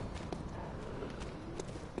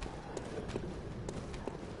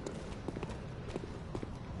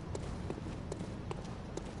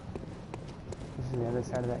 This is the other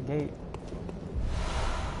side of that gate.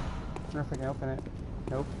 I wonder if I can open it.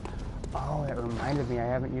 Nope. Oh, that reminded me. I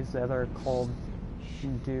haven't used the other cold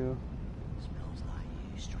dew. Smells like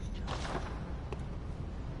you, stranger.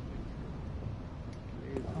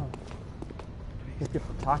 Oh. These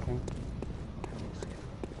people are talking.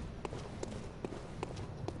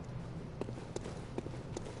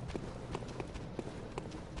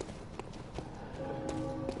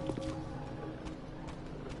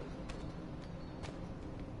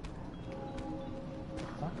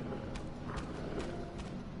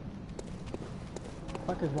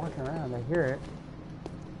 Fuck is walking around? I hear it.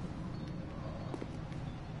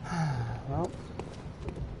 Well,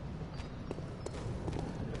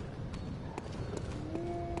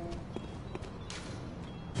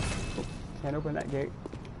 can't open that gate.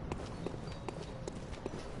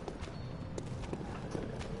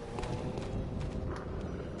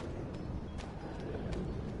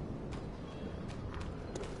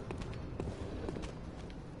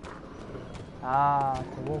 Ah,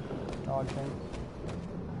 it's a wolf dog thing.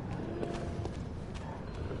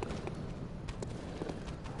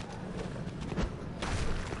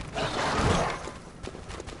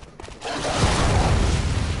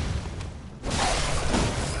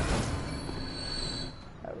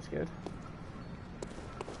 Good.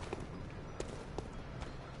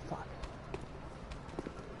 Fuck.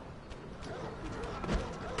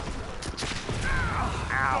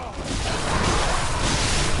 Ow.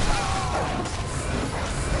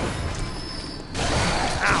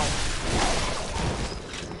 Ow.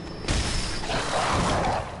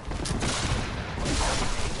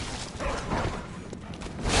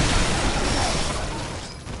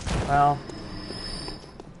 Well,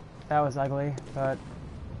 that was ugly, but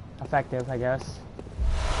effective, I guess.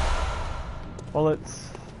 Bullets.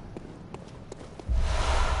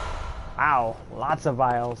 Wow, lots of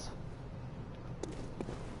vials.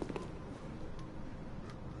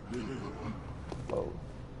 Whoa.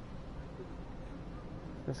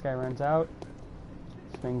 This guy runs out,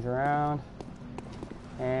 swings around,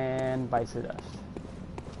 and bites the dust.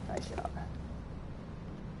 Nice shot.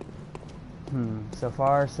 So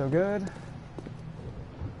far, so good.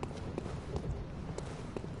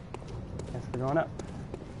 Guess we're going up.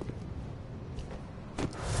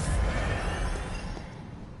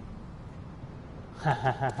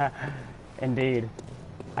 Indeed.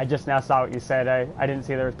 I just now saw what you said. I didn't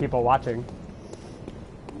see there was people watching.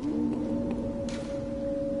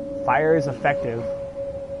 Fire is effective.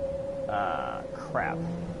 Crap.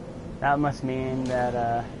 That must mean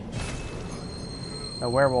that the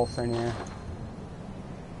werewolves are near.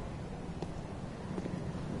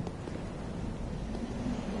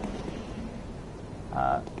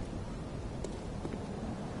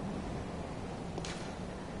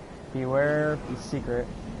 Beware, be secret.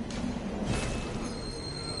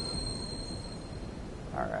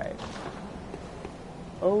 Alright.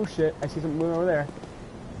 Oh shit, I see something moving over there.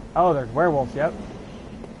 Oh, there's werewolves, yep.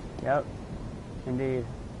 Yep. Indeed.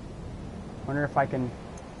 Wonder if I can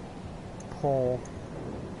pull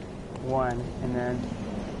one and then...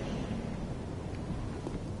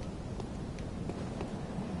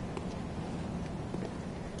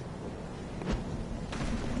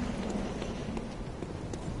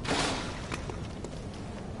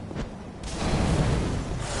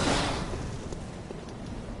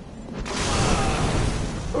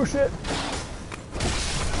 Oh shit!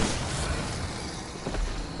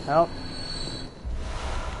 Help.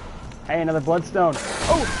 Hey, another bloodstone.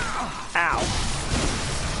 Oh! Ow.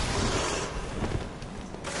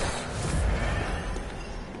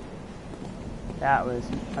 That was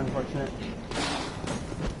unfortunate.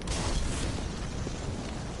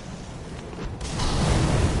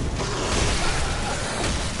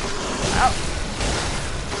 Ow!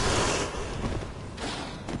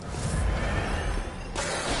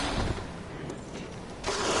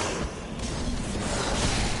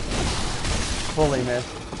 Fully missed.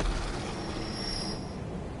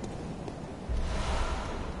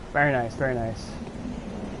 Very nice, very nice.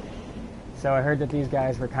 So I heard that these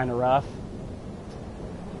guys were kind of rough.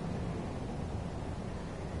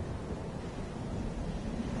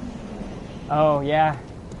 Oh, yeah.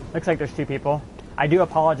 Looks like there's two people. I do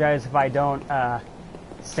apologize if I don't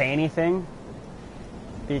say anything,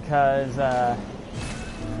 because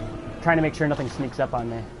trying to make sure nothing sneaks up on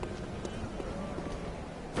me.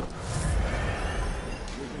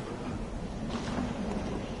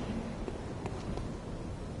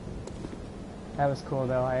 That was cool,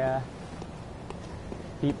 though. I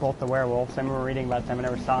beat both the werewolves. I remember reading about them. I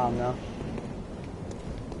never saw them, though.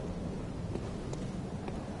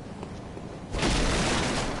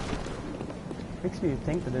 Makes me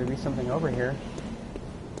think that there'd be something over here,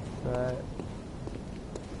 but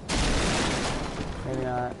maybe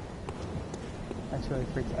not. That's really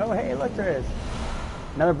freaky. Oh, hey, look, there is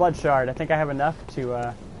another blood shard. I think I have enough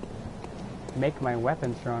to make my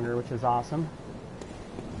weapon stronger, which is awesome.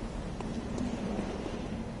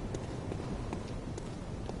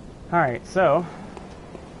 Alright, so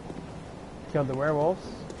killed the werewolves.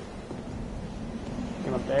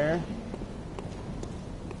 Came up there.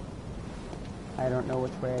 I don't know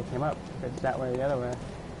which way I came up. If it's that way or the other way.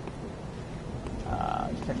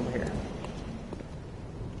 Let's check over here.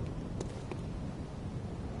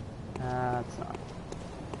 It's not.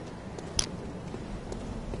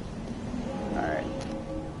 Alright.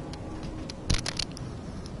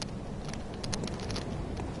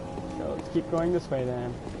 So let's keep going this way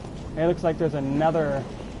then. It looks like there's another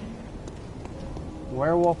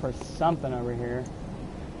werewolf or something over here.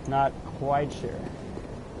 Not quite sure.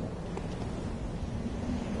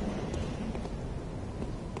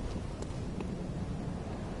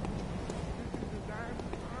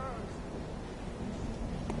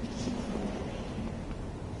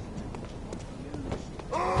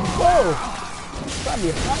 Whoa! From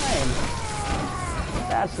behind!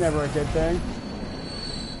 That's never a good thing.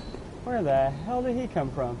 Where the hell did he come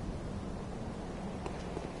from?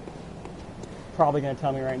 Probably gonna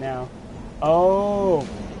tell me right now. Oh!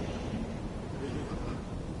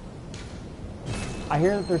 I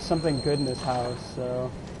hear that there's something good in this house,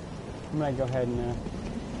 so I'm gonna go ahead and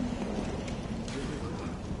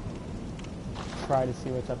try to see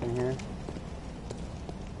what's up in here.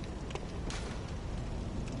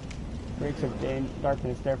 Breaks of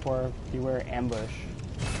darkness, therefore beware ambush.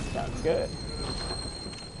 Sounds good.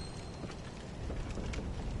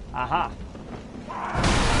 Aha!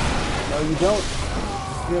 No, you don't.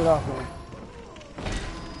 Get it off me.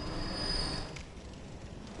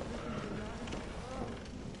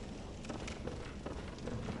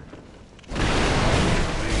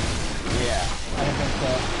 Yeah, I don't think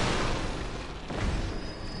so.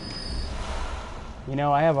 You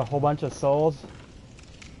know, I have a whole bunch of souls.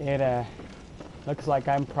 It looks like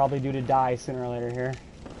I'm probably due to die sooner or later here.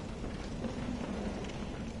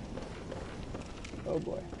 Oh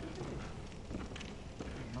boy.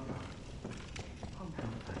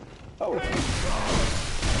 Oh.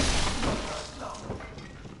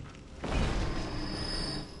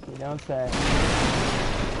 You don't say.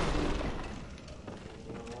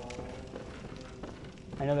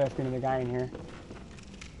 I know there's gonna be a guy in here.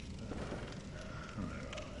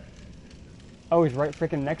 Oh, he's right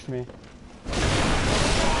freaking next to me.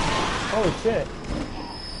 Holy shit.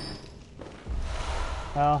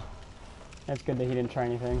 Well, that's good that he didn't try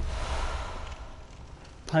anything.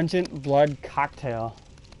 Pungent blood cocktail.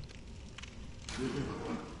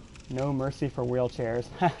 No mercy for wheelchairs.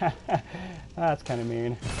 That's kind of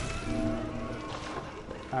mean.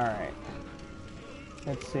 Alright.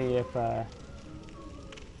 Let's see if,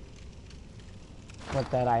 what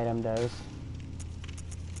that item does.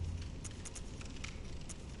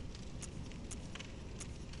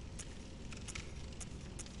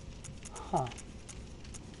 Huh.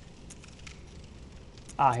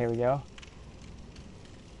 Ah, here we go.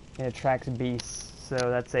 It attracts beasts, so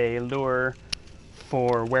that's a lure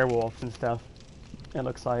for werewolves and stuff, it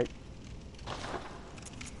looks like.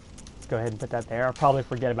 Let's go ahead and put that there. I'll probably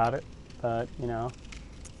forget about it, but, you know,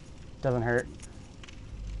 doesn't hurt.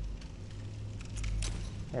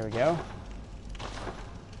 There we go.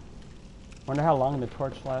 Wonder how long the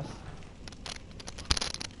torch lasts.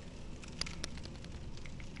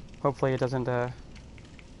 Hopefully it doesn't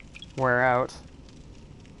wear out.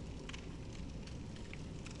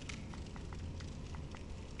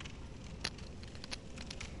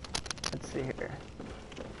 see here.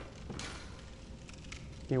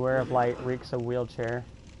 Beware of light, reeks of wheelchair.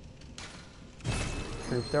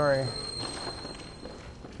 True story.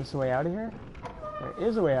 Is this a way out of here? There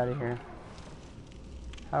is a way out of here.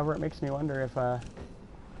 However, it makes me wonder if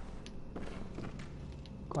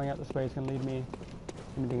going out this way is going to lead me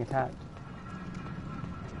into being attacked.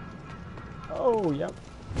 Oh, yep.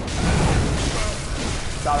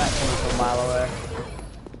 Saw that coming from a mile away.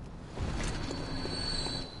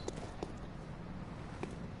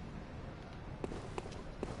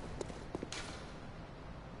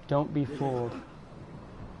 Don't be fooled.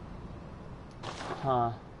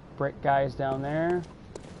 Huh. Brick guys down there.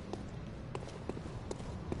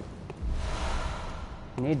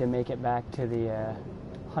 I need to make it back to the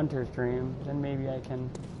hunter's dream. Then maybe I can...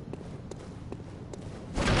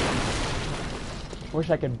 Wish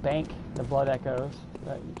I could bank the blood echoes,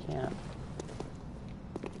 but you can't.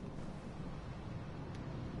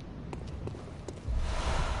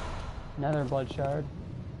 Another blood shard.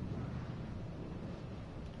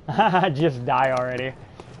 Just die already.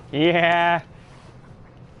 Yeah.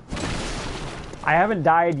 I haven't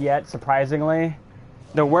died yet, surprisingly.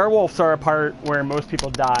 The werewolves are a part where most people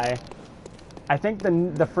die. I think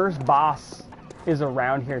the first boss is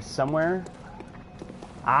around here somewhere.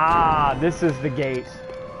 Ah, this is the gate.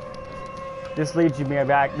 This leads you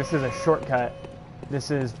back. This is a shortcut.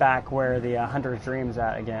 This is back where the Hunter's Dream's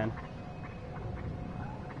at again.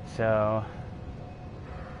 So...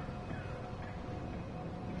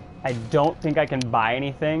 I don't think I can buy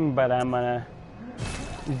anything, but I'm gonna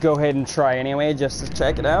go ahead and try anyway just to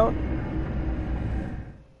check it out.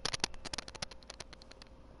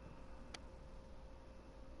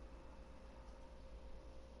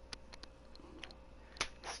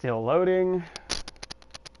 Still loading.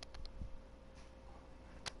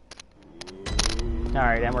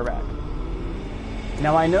 Alright, and we're back.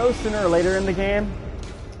 Now I know sooner or later in the game,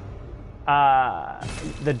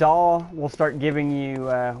 the doll will start giving you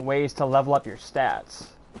ways to level up your stats.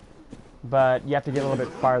 But you have to get a little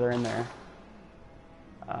bit farther in there.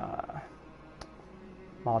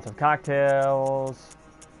 Molotov cocktails,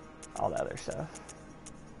 all that other stuff.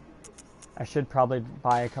 I should probably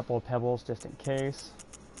buy a couple of pebbles just in case.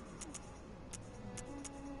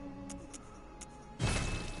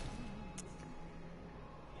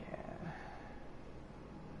 Yeah.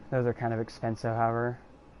 Those are kind of expensive, however.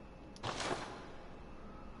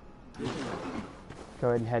 Go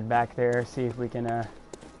ahead and head back there, see if we can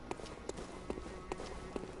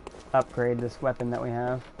upgrade this weapon that we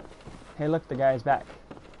have. Hey, look, the guy's back.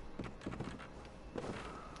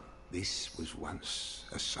 This was once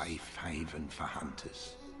a safe haven for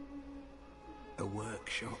hunters. A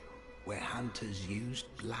workshop where hunters used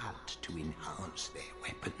blood to enhance their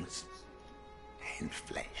weapons and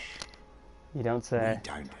flesh. You don't say. We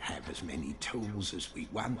don't have as many tools as we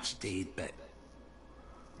once did, but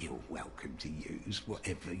you're welcome to use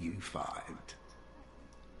whatever you find.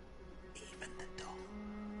 Even the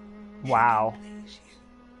dog. Wow.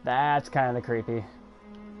 That's kind of creepy.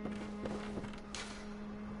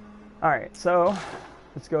 Alright, so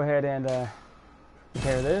let's go ahead and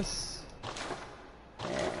repair this.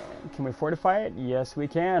 And can we fortify it? Yes, we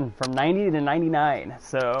can. From 90 to 99.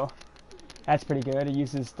 So that's pretty good. It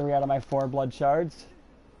uses 3 out of my 4 blood shards.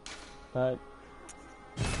 But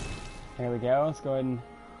there we go. Let's go ahead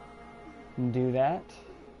and do that.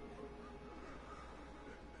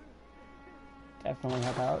 Definitely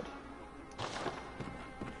help out.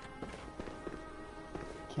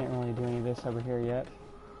 Can't really do any of this over here yet.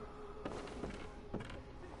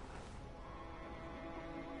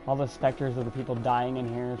 All the specters of the people dying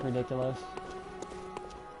in here is ridiculous.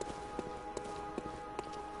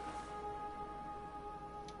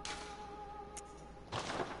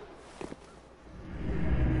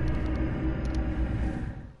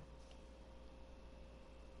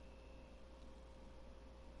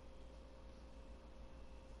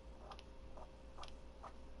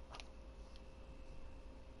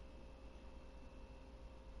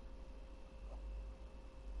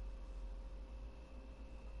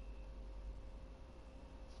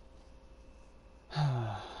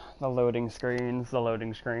 The loading screens, the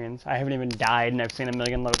loading screens. I haven't even died and I've seen a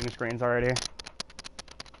million loading screens already.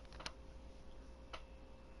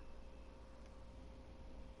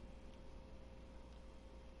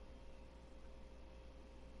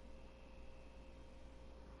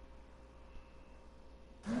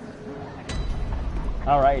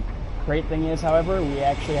 Alright, great thing is, however, we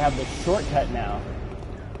actually have the shortcut now.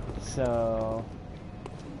 So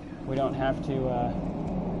we don't have to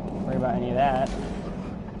worry about any of that.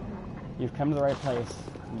 You've come to the right place.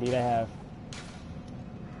 Indeed I have.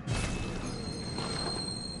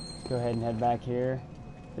 Go ahead and head back here.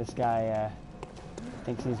 This guy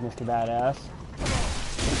thinks he's Mr. Badass.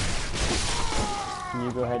 Can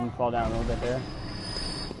you go ahead and fall down a little bit there?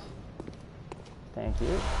 Thank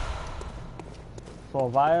you. Full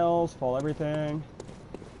vials, full everything.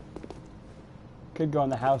 Could go in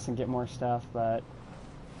the house and get more stuff, but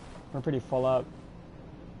we're pretty full up,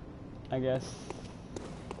 I guess.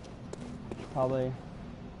 Should probably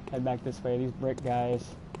head back this way. These brick guys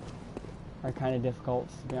are kind of difficult,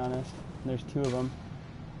 to be honest. And there's 2 of them.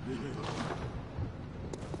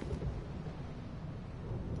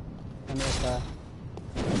 And if,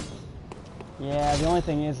 yeah, the only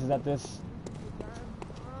thing is that this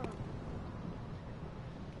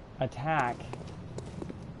attack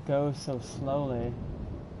goes so slowly.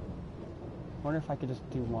 I wonder if I could just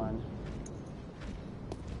do one.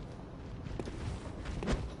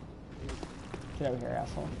 Get over here,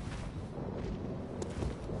 asshole.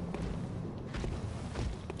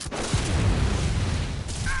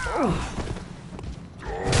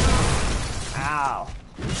 Ow.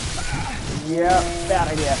 Yep,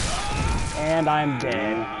 bad idea. And I'm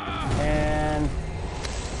dead. And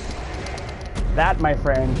that, my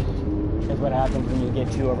friend, is what happens when you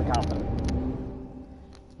get too overconfident.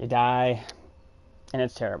 You die, and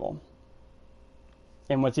it's terrible.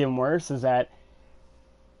 And what's even worse is that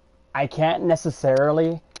I can't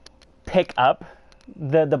necessarily pick up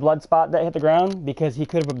the blood spot that hit the ground because he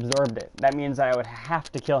could have absorbed it. That means I would have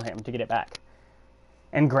to kill him to get it back.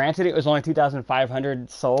 And granted, it was only 2,500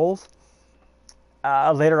 souls.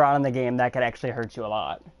 Later on in the game, that could actually hurt you a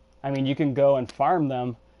lot. I mean, you can go and farm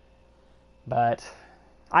them, but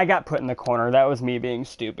I got put in the corner. That was me being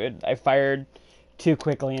stupid. I fired too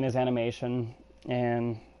quickly in his animation,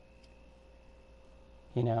 and,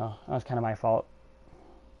 you know, that was kind of my fault.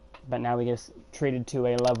 But now we get treated to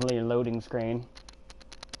a lovely loading screen.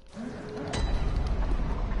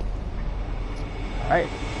 Alright.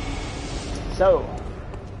 So,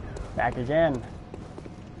 back again.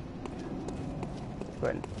 Go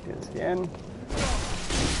ahead and do this again.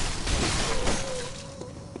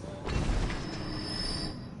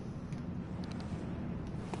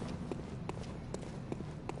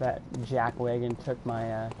 That jackwagon took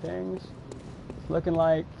my things. It's looking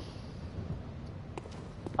like...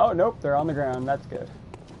 Oh, nope, they're on the ground. That's good.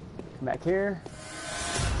 Come back here.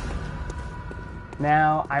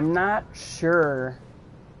 Now, I'm not sure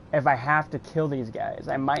if I have to kill these guys.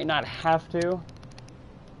 I might not have to.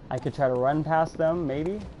 I could try to run past them,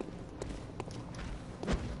 maybe.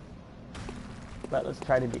 But let's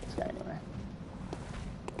try to beat this guy anyway.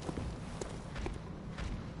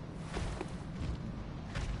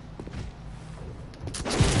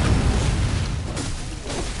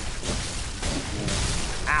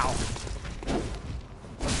 Ow.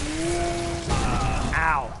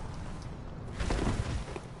 Ow.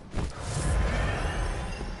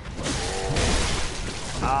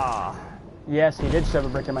 Ah. Yes, he did shove a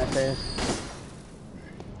brick in my face.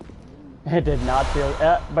 It did not feel...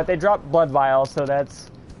 but they dropped blood vials, so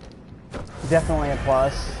that's definitely a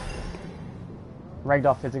plus.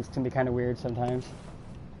 Ragdoll physics can be kind of weird sometimes.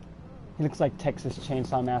 He looks like Texas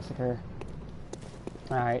Chainsaw Massacre.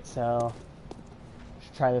 Alright, so...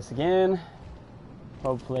 let's try this again.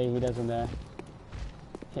 Hopefully he doesn't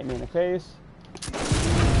hit me in the face.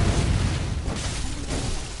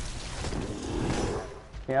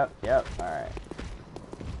 Yep, alright.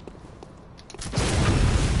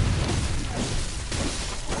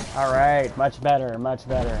 Alright, much better, much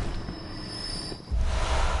better.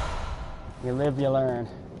 You live, you learn.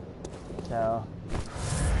 So,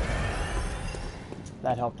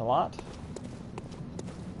 that helped a lot.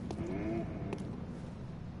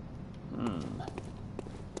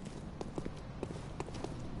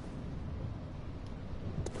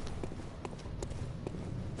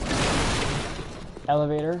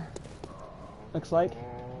 Elevator, looks like,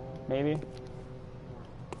 maybe.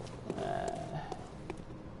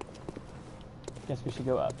 Guess we should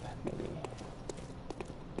go up, maybe.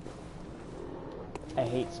 I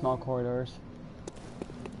hate small corridors.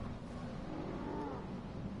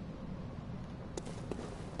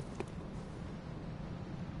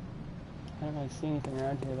 I don't really see anything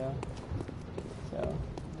around here though, so.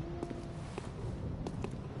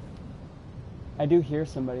 I do hear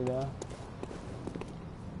somebody though.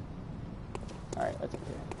 Alright, what's up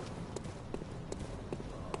here?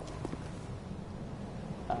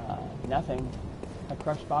 Nothing. A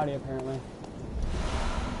crushed body, apparently.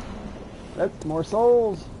 Look, more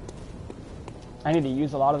souls! I need to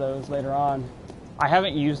use a lot of those later on. I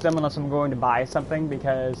haven't used them unless I'm going to buy something,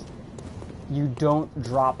 because you don't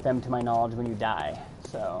drop them, to my knowledge, when you die,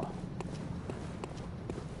 so...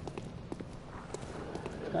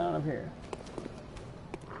 Down up here.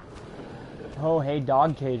 Oh, hey,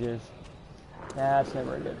 dog cages. That's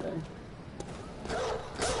never a good thing.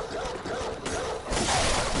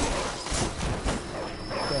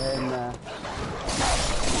 Go ahead and,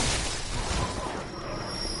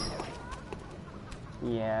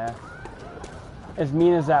 yeah. As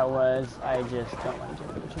mean as that was, I just don't want to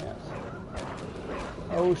give it a chance.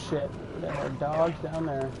 Oh shit, there are dogs down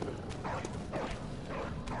there.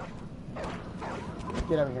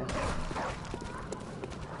 Get over here.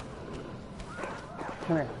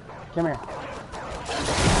 Come here. Come here.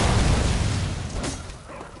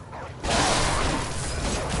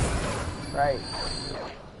 Right.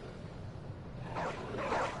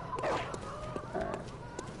 Alright.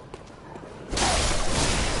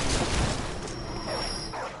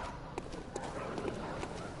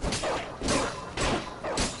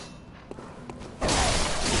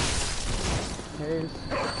 Here's...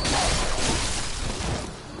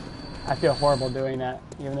 I feel horrible doing that,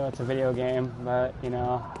 even though it's a video game, but, you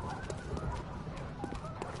know.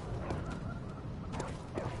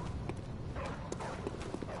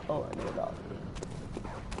 Oh, I need a dog.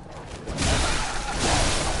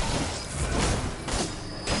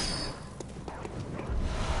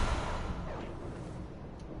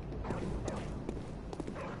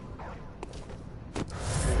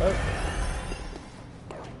 Oh.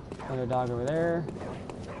 Another dog over there.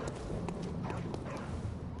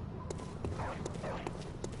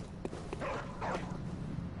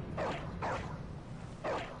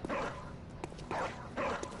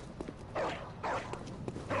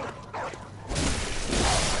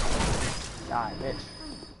 Die, bitch.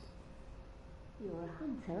 You're a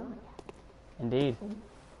hunter, aren't you? Indeed.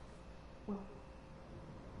 Well,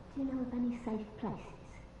 do you know of any safe places?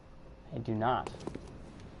 I do not.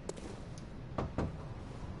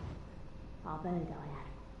 I've heard I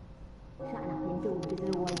have. Shutting up indoors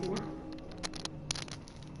isn't always enough.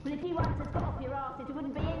 Well, if you hunters got off your arses, you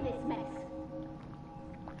wouldn't be in this mess.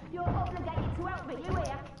 You're obligated to help me, you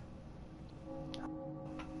hear?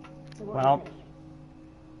 So what Well. do you think?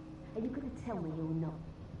 Are you going to tell me you're not?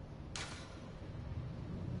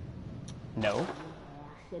 No. Yeah,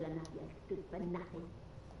 I should have known you're good for nothing.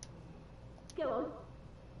 Go on.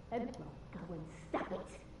 And go and stop it.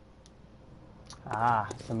 Ah,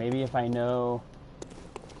 so maybe if I know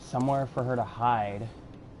somewhere for her to hide,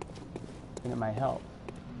 then it might help.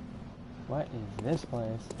 What is this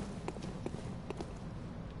place?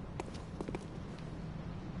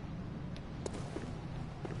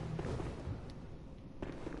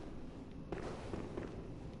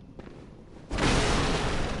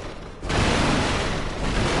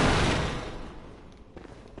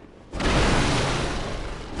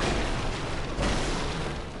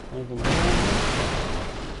 Anything here?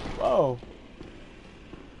 Whoa!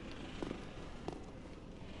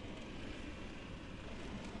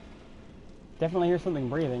 Definitely hear something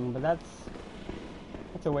breathing, but that's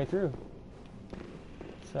a way through.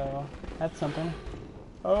 So that's something.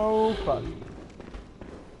 Oh fuck!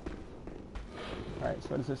 All right, so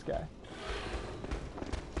what is this guy?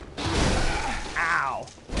 Ow!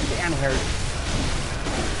 Damn, it hurt.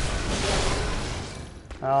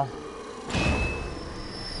 Well.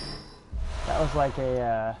 That was like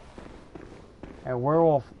a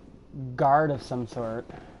werewolf guard of some sort.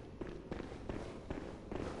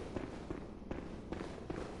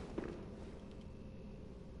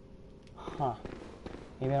 Huh.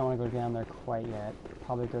 Maybe I don't want to go down there quite yet.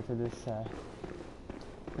 Probably go through this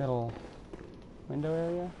little window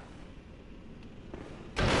area.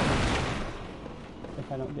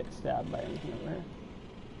 If I don't get stabbed by anything over here.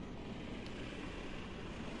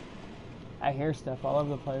 I hear stuff all over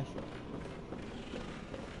the place.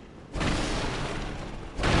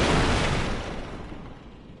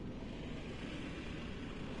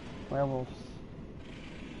 Werewolves.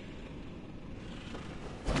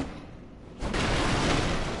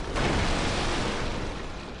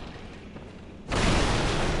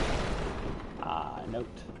 Ah, note.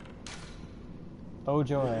 Oh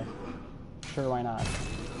joy. Sure, why not?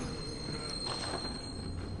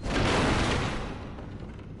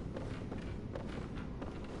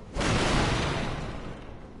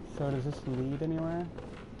 So does this lead anywhere?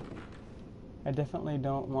 I definitely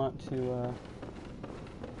don't want to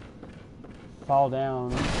fall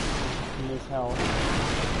down in this hell.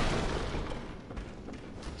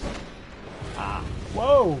 Ah,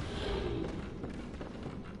 whoa!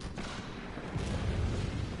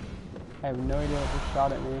 I have no idea what just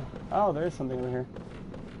shot at me. Oh, there's something over here.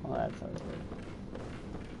 Well, that's always good.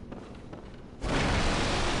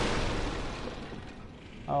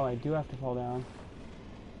 Oh, I do have to fall down.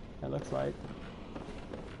 It looks like.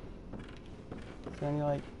 there any,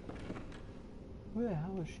 like... Who the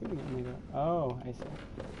hell is shooting at me, though? Oh, I see.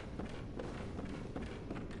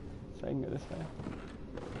 So I can go this way.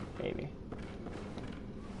 Maybe.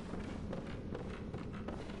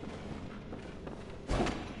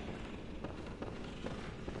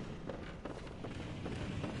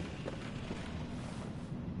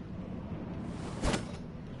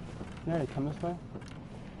 Can I already come this way?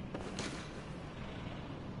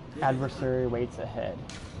 Adversary waits ahead.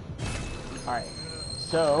 Alright,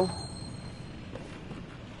 so...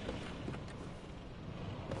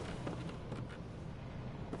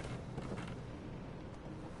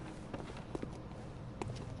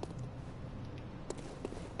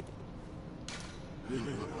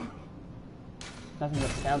 Nothing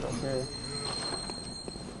but scoundrels here.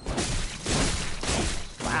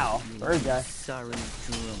 Wow, bird guy. Sorry,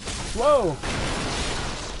 drum. Whoa!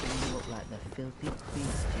 You look like the filthy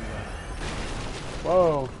beast you are.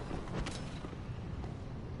 Whoa.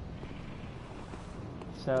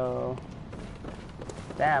 So...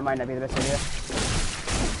 That might not be the best idea.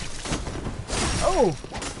 Oh!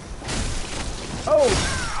 Oh!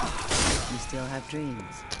 You still have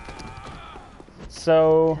dreams?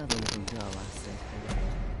 So... Tell the little girl I said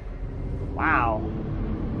hello. Wow.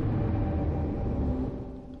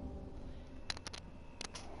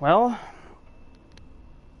 Well,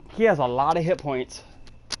 he has a lot of hit points,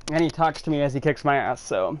 and he talks to me as he kicks my ass,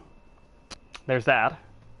 so there's that.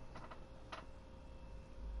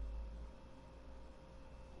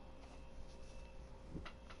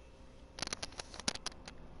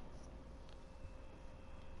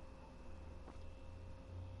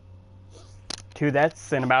 Two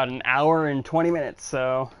deaths in about an hour and 20 minutes,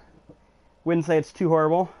 so wouldn't say it's too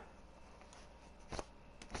horrible.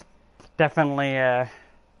 Definitely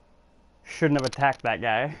shouldn't have attacked that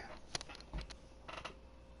guy.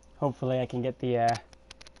 Hopefully I can get the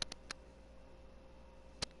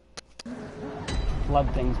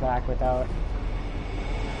blood things back without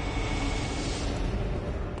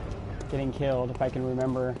getting killed, if I can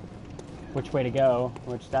remember which way to go,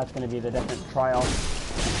 which that's going to be the definite trial.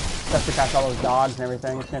 Especially past all those dogs and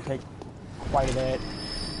everything, it's going to take quite a bit.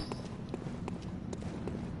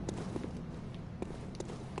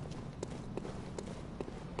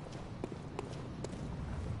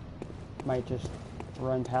 Might just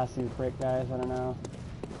run past these brick guys, I don't know.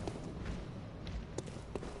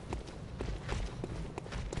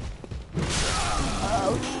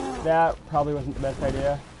 Ouch! That probably wasn't the best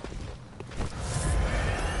idea.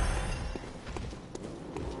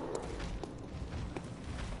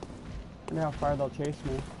 I wonder how far they'll chase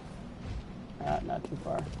me. Not too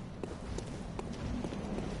far.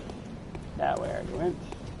 That way I already went.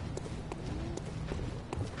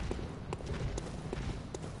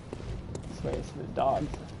 This way is for the dogs,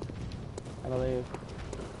 I believe.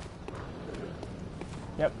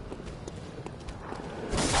 Yep.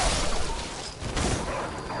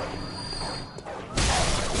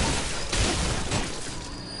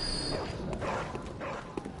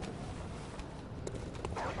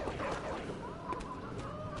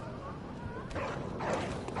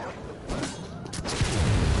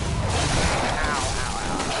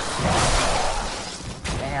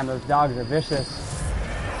 Damn, those dogs are vicious.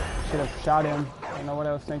 Should have shot him. I don't know what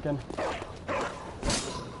I was thinking.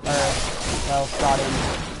 Well, shot him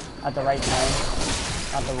at the right time,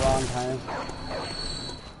 not the wrong time.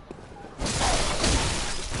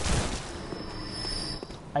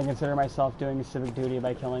 I consider myself doing civic duty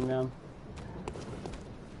by killing them.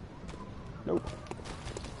 Nope.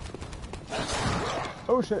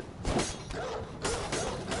 Oh shit.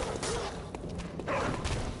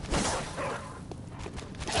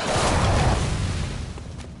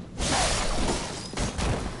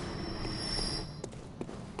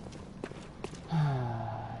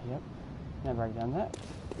 I've already done that.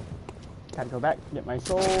 Gotta go back, get my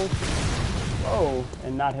soul. Whoa,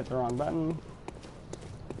 and not hit the wrong button.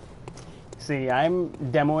 See, I'm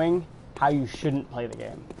demoing how you shouldn't play the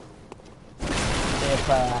game.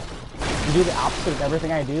 If you do the opposite of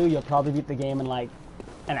everything I do, you'll probably beat the game in like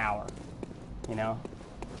an hour. You know?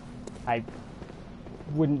 I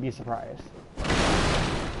wouldn't be surprised.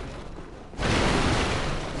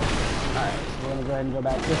 Alright, so we're gonna go ahead and go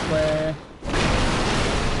back this way.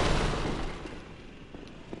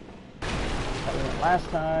 Last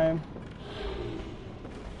time.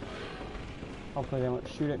 Hopefully they won't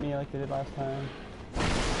shoot at me like they did last time.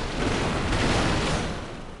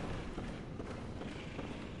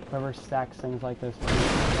 Whoever stacks things like this,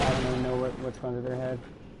 I don't even know what's going through their head.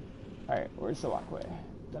 Alright, where's the walkway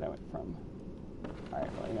that I went from?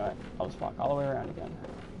 Alright, well, you know what? I'll just walk all the way around again.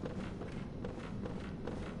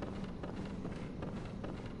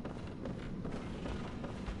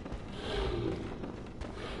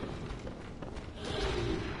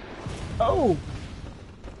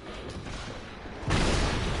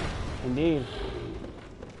 Indeed.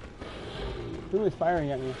 Who is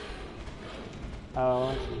firing at me?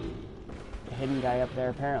 Oh, a hidden guy up there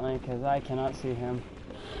apparently, because I cannot see him.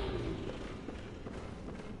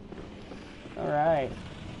 Alright.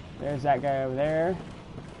 There's that guy over there.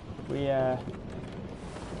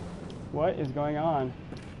 What is going on?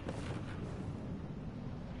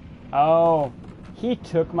 Oh, he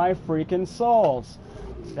took my freaking souls.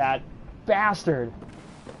 That bastard.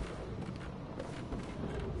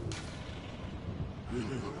 You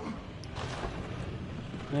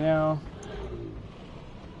know,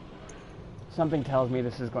 something tells me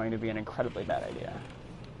this is going to be an incredibly bad idea.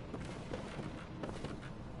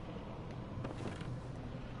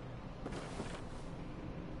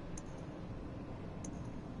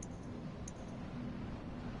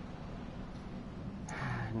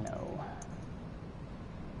 No.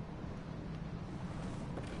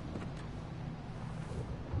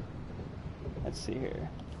 Let's see here.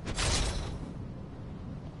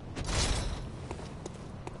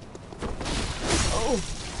 Oh!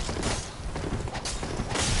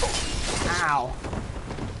 Ow!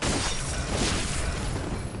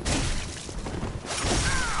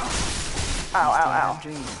 Ow, ow, ow.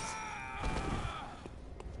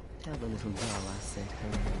 Tell the little girl I said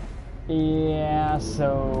hello. Yeah,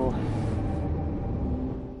 so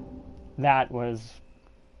that was,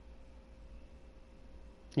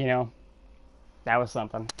 you know, that was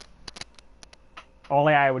something.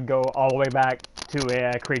 Only I would go all the way back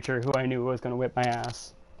to a creature who I knew was going to whip my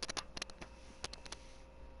ass.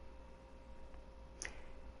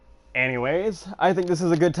 Anyways, I think this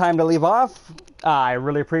is a good time to leave off. I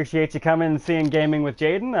really appreciate you coming and seeing Gaming with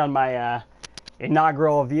Jayden on my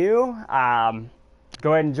inaugural view.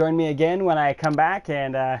 Go ahead and join me again when I come back,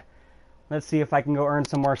 and let's see if I can go earn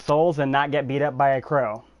some more souls and not get beat up by a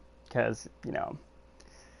crow. Because, you know,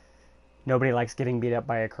 nobody likes getting beat up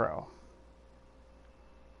by a crow.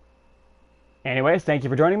 Anyways, thank you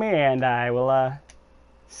for joining me, and I will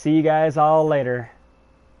see you guys all later.